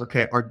to ourselves,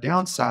 okay, our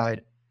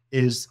downside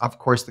is, of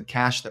course, the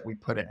cash that we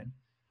put in,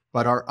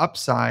 but our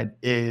upside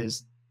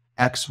is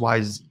X,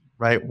 Y, Z,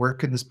 right? Where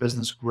can this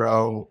business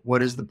grow?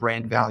 What is the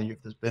brand value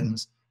of this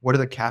business? What are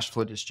the cash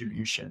flow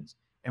distributions?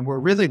 And we're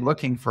really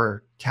looking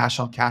for cash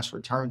on cash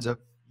returns of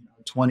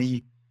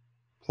 20+%.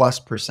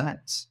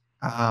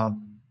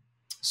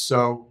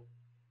 So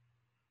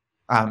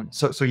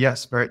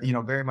yes,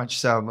 very much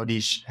so.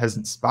 Monish has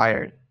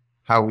inspired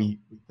how we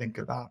think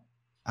about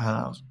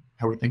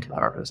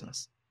our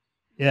business.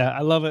 Yeah,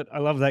 I love it. I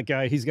love that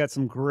guy. He's got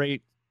some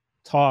great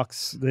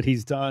talks that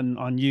he's done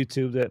on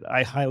YouTube that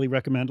I highly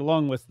recommend,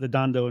 along with the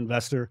Dondo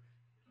Investor.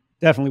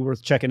 Definitely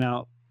worth checking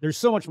out. There's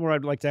so much more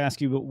I'd like to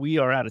ask you, but we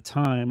are out of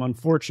time,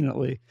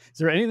 unfortunately. Is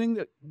there anything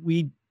that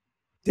we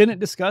didn't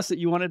discuss that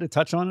you wanted to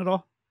touch on at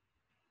all?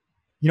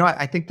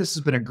 I think this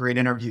has been a great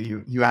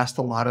interview. You asked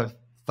a lot of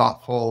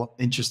thoughtful,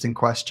 interesting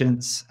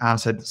questions.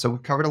 So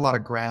we've covered a lot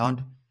of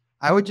ground.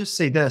 I would just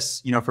say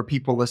this, for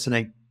people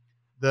listening,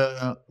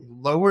 the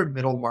lower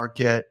middle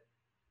market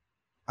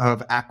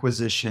of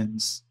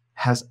acquisitions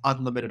has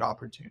unlimited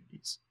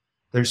opportunities.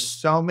 There's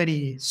so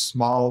many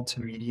small to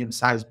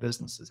medium-sized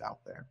businesses out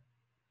there.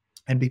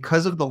 And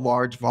because of the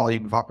large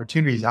volume of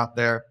opportunities out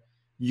there,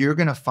 you're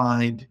going to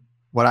find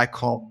what I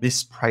call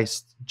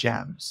mispriced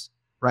gems,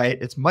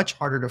 right? It's much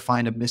harder to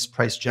find a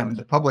mispriced gem in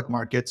the public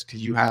markets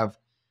because you have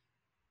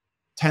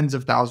tens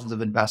of thousands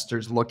of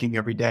investors looking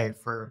every day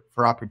for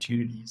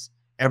opportunities.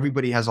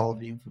 Everybody has all of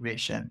the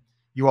information.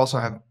 You also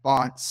have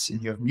bots,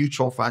 and you have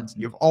mutual funds,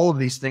 and you have all of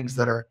these things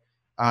that are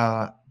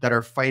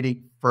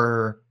fighting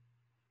for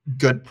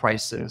good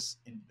prices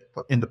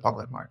in the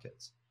public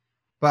markets.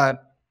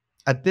 But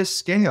at this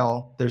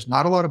scale, there's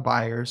not a lot of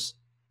buyers.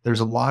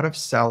 There's a lot of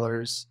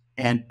sellers,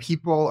 and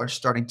people are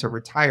starting to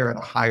retire at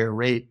a higher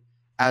rate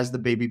as the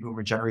baby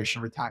boomer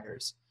generation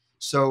retires.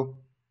 So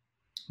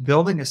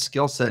building a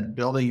skill set,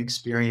 building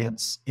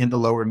experience in the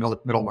lower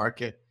middle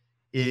market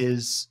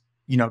is,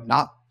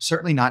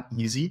 certainly not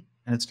easy,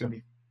 and it's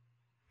going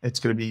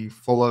to be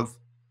full of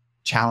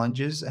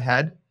challenges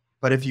ahead.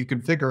 But if you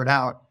can figure it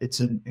out, it's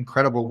an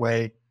incredible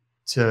way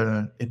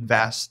to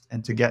invest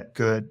and to get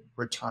good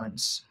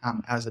returns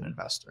as an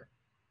investor.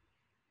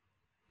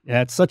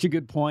 Yeah, it's such a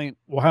good point.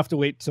 We'll have to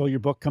wait till your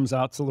book comes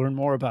out to learn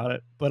more about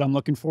it, but I'm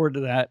looking forward to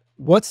that.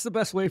 What's the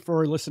best way for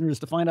our listeners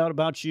to find out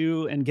about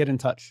you and get in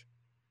touch?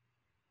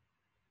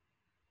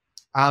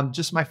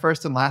 Just my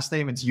first and last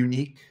name. It's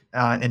unique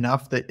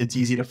enough that it's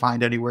easy to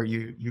find anywhere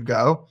you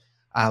go.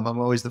 I'm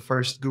always the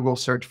first Google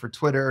search for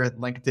Twitter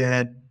and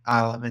LinkedIn,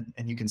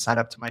 and you can sign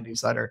up to my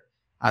newsletter.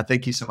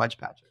 Thank you so much,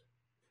 Patrick.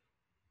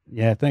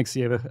 Yeah, thanks,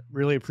 Sieva.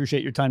 Really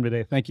appreciate your time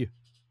today. Thank you.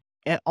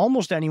 And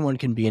almost anyone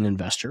can be an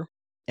investor,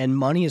 and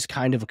money is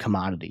kind of a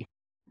commodity.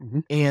 Mm-hmm.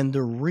 And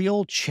the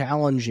real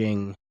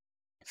challenging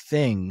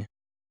thing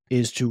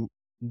is to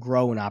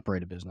grow and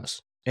operate a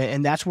business.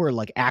 And that's where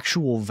like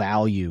actual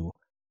value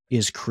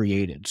is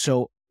created.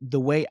 So the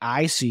way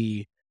I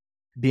see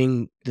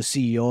being the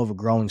CEO of a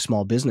growing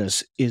small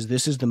business is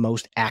this is the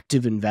most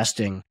active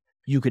investing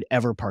you could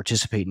ever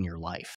participate in your life.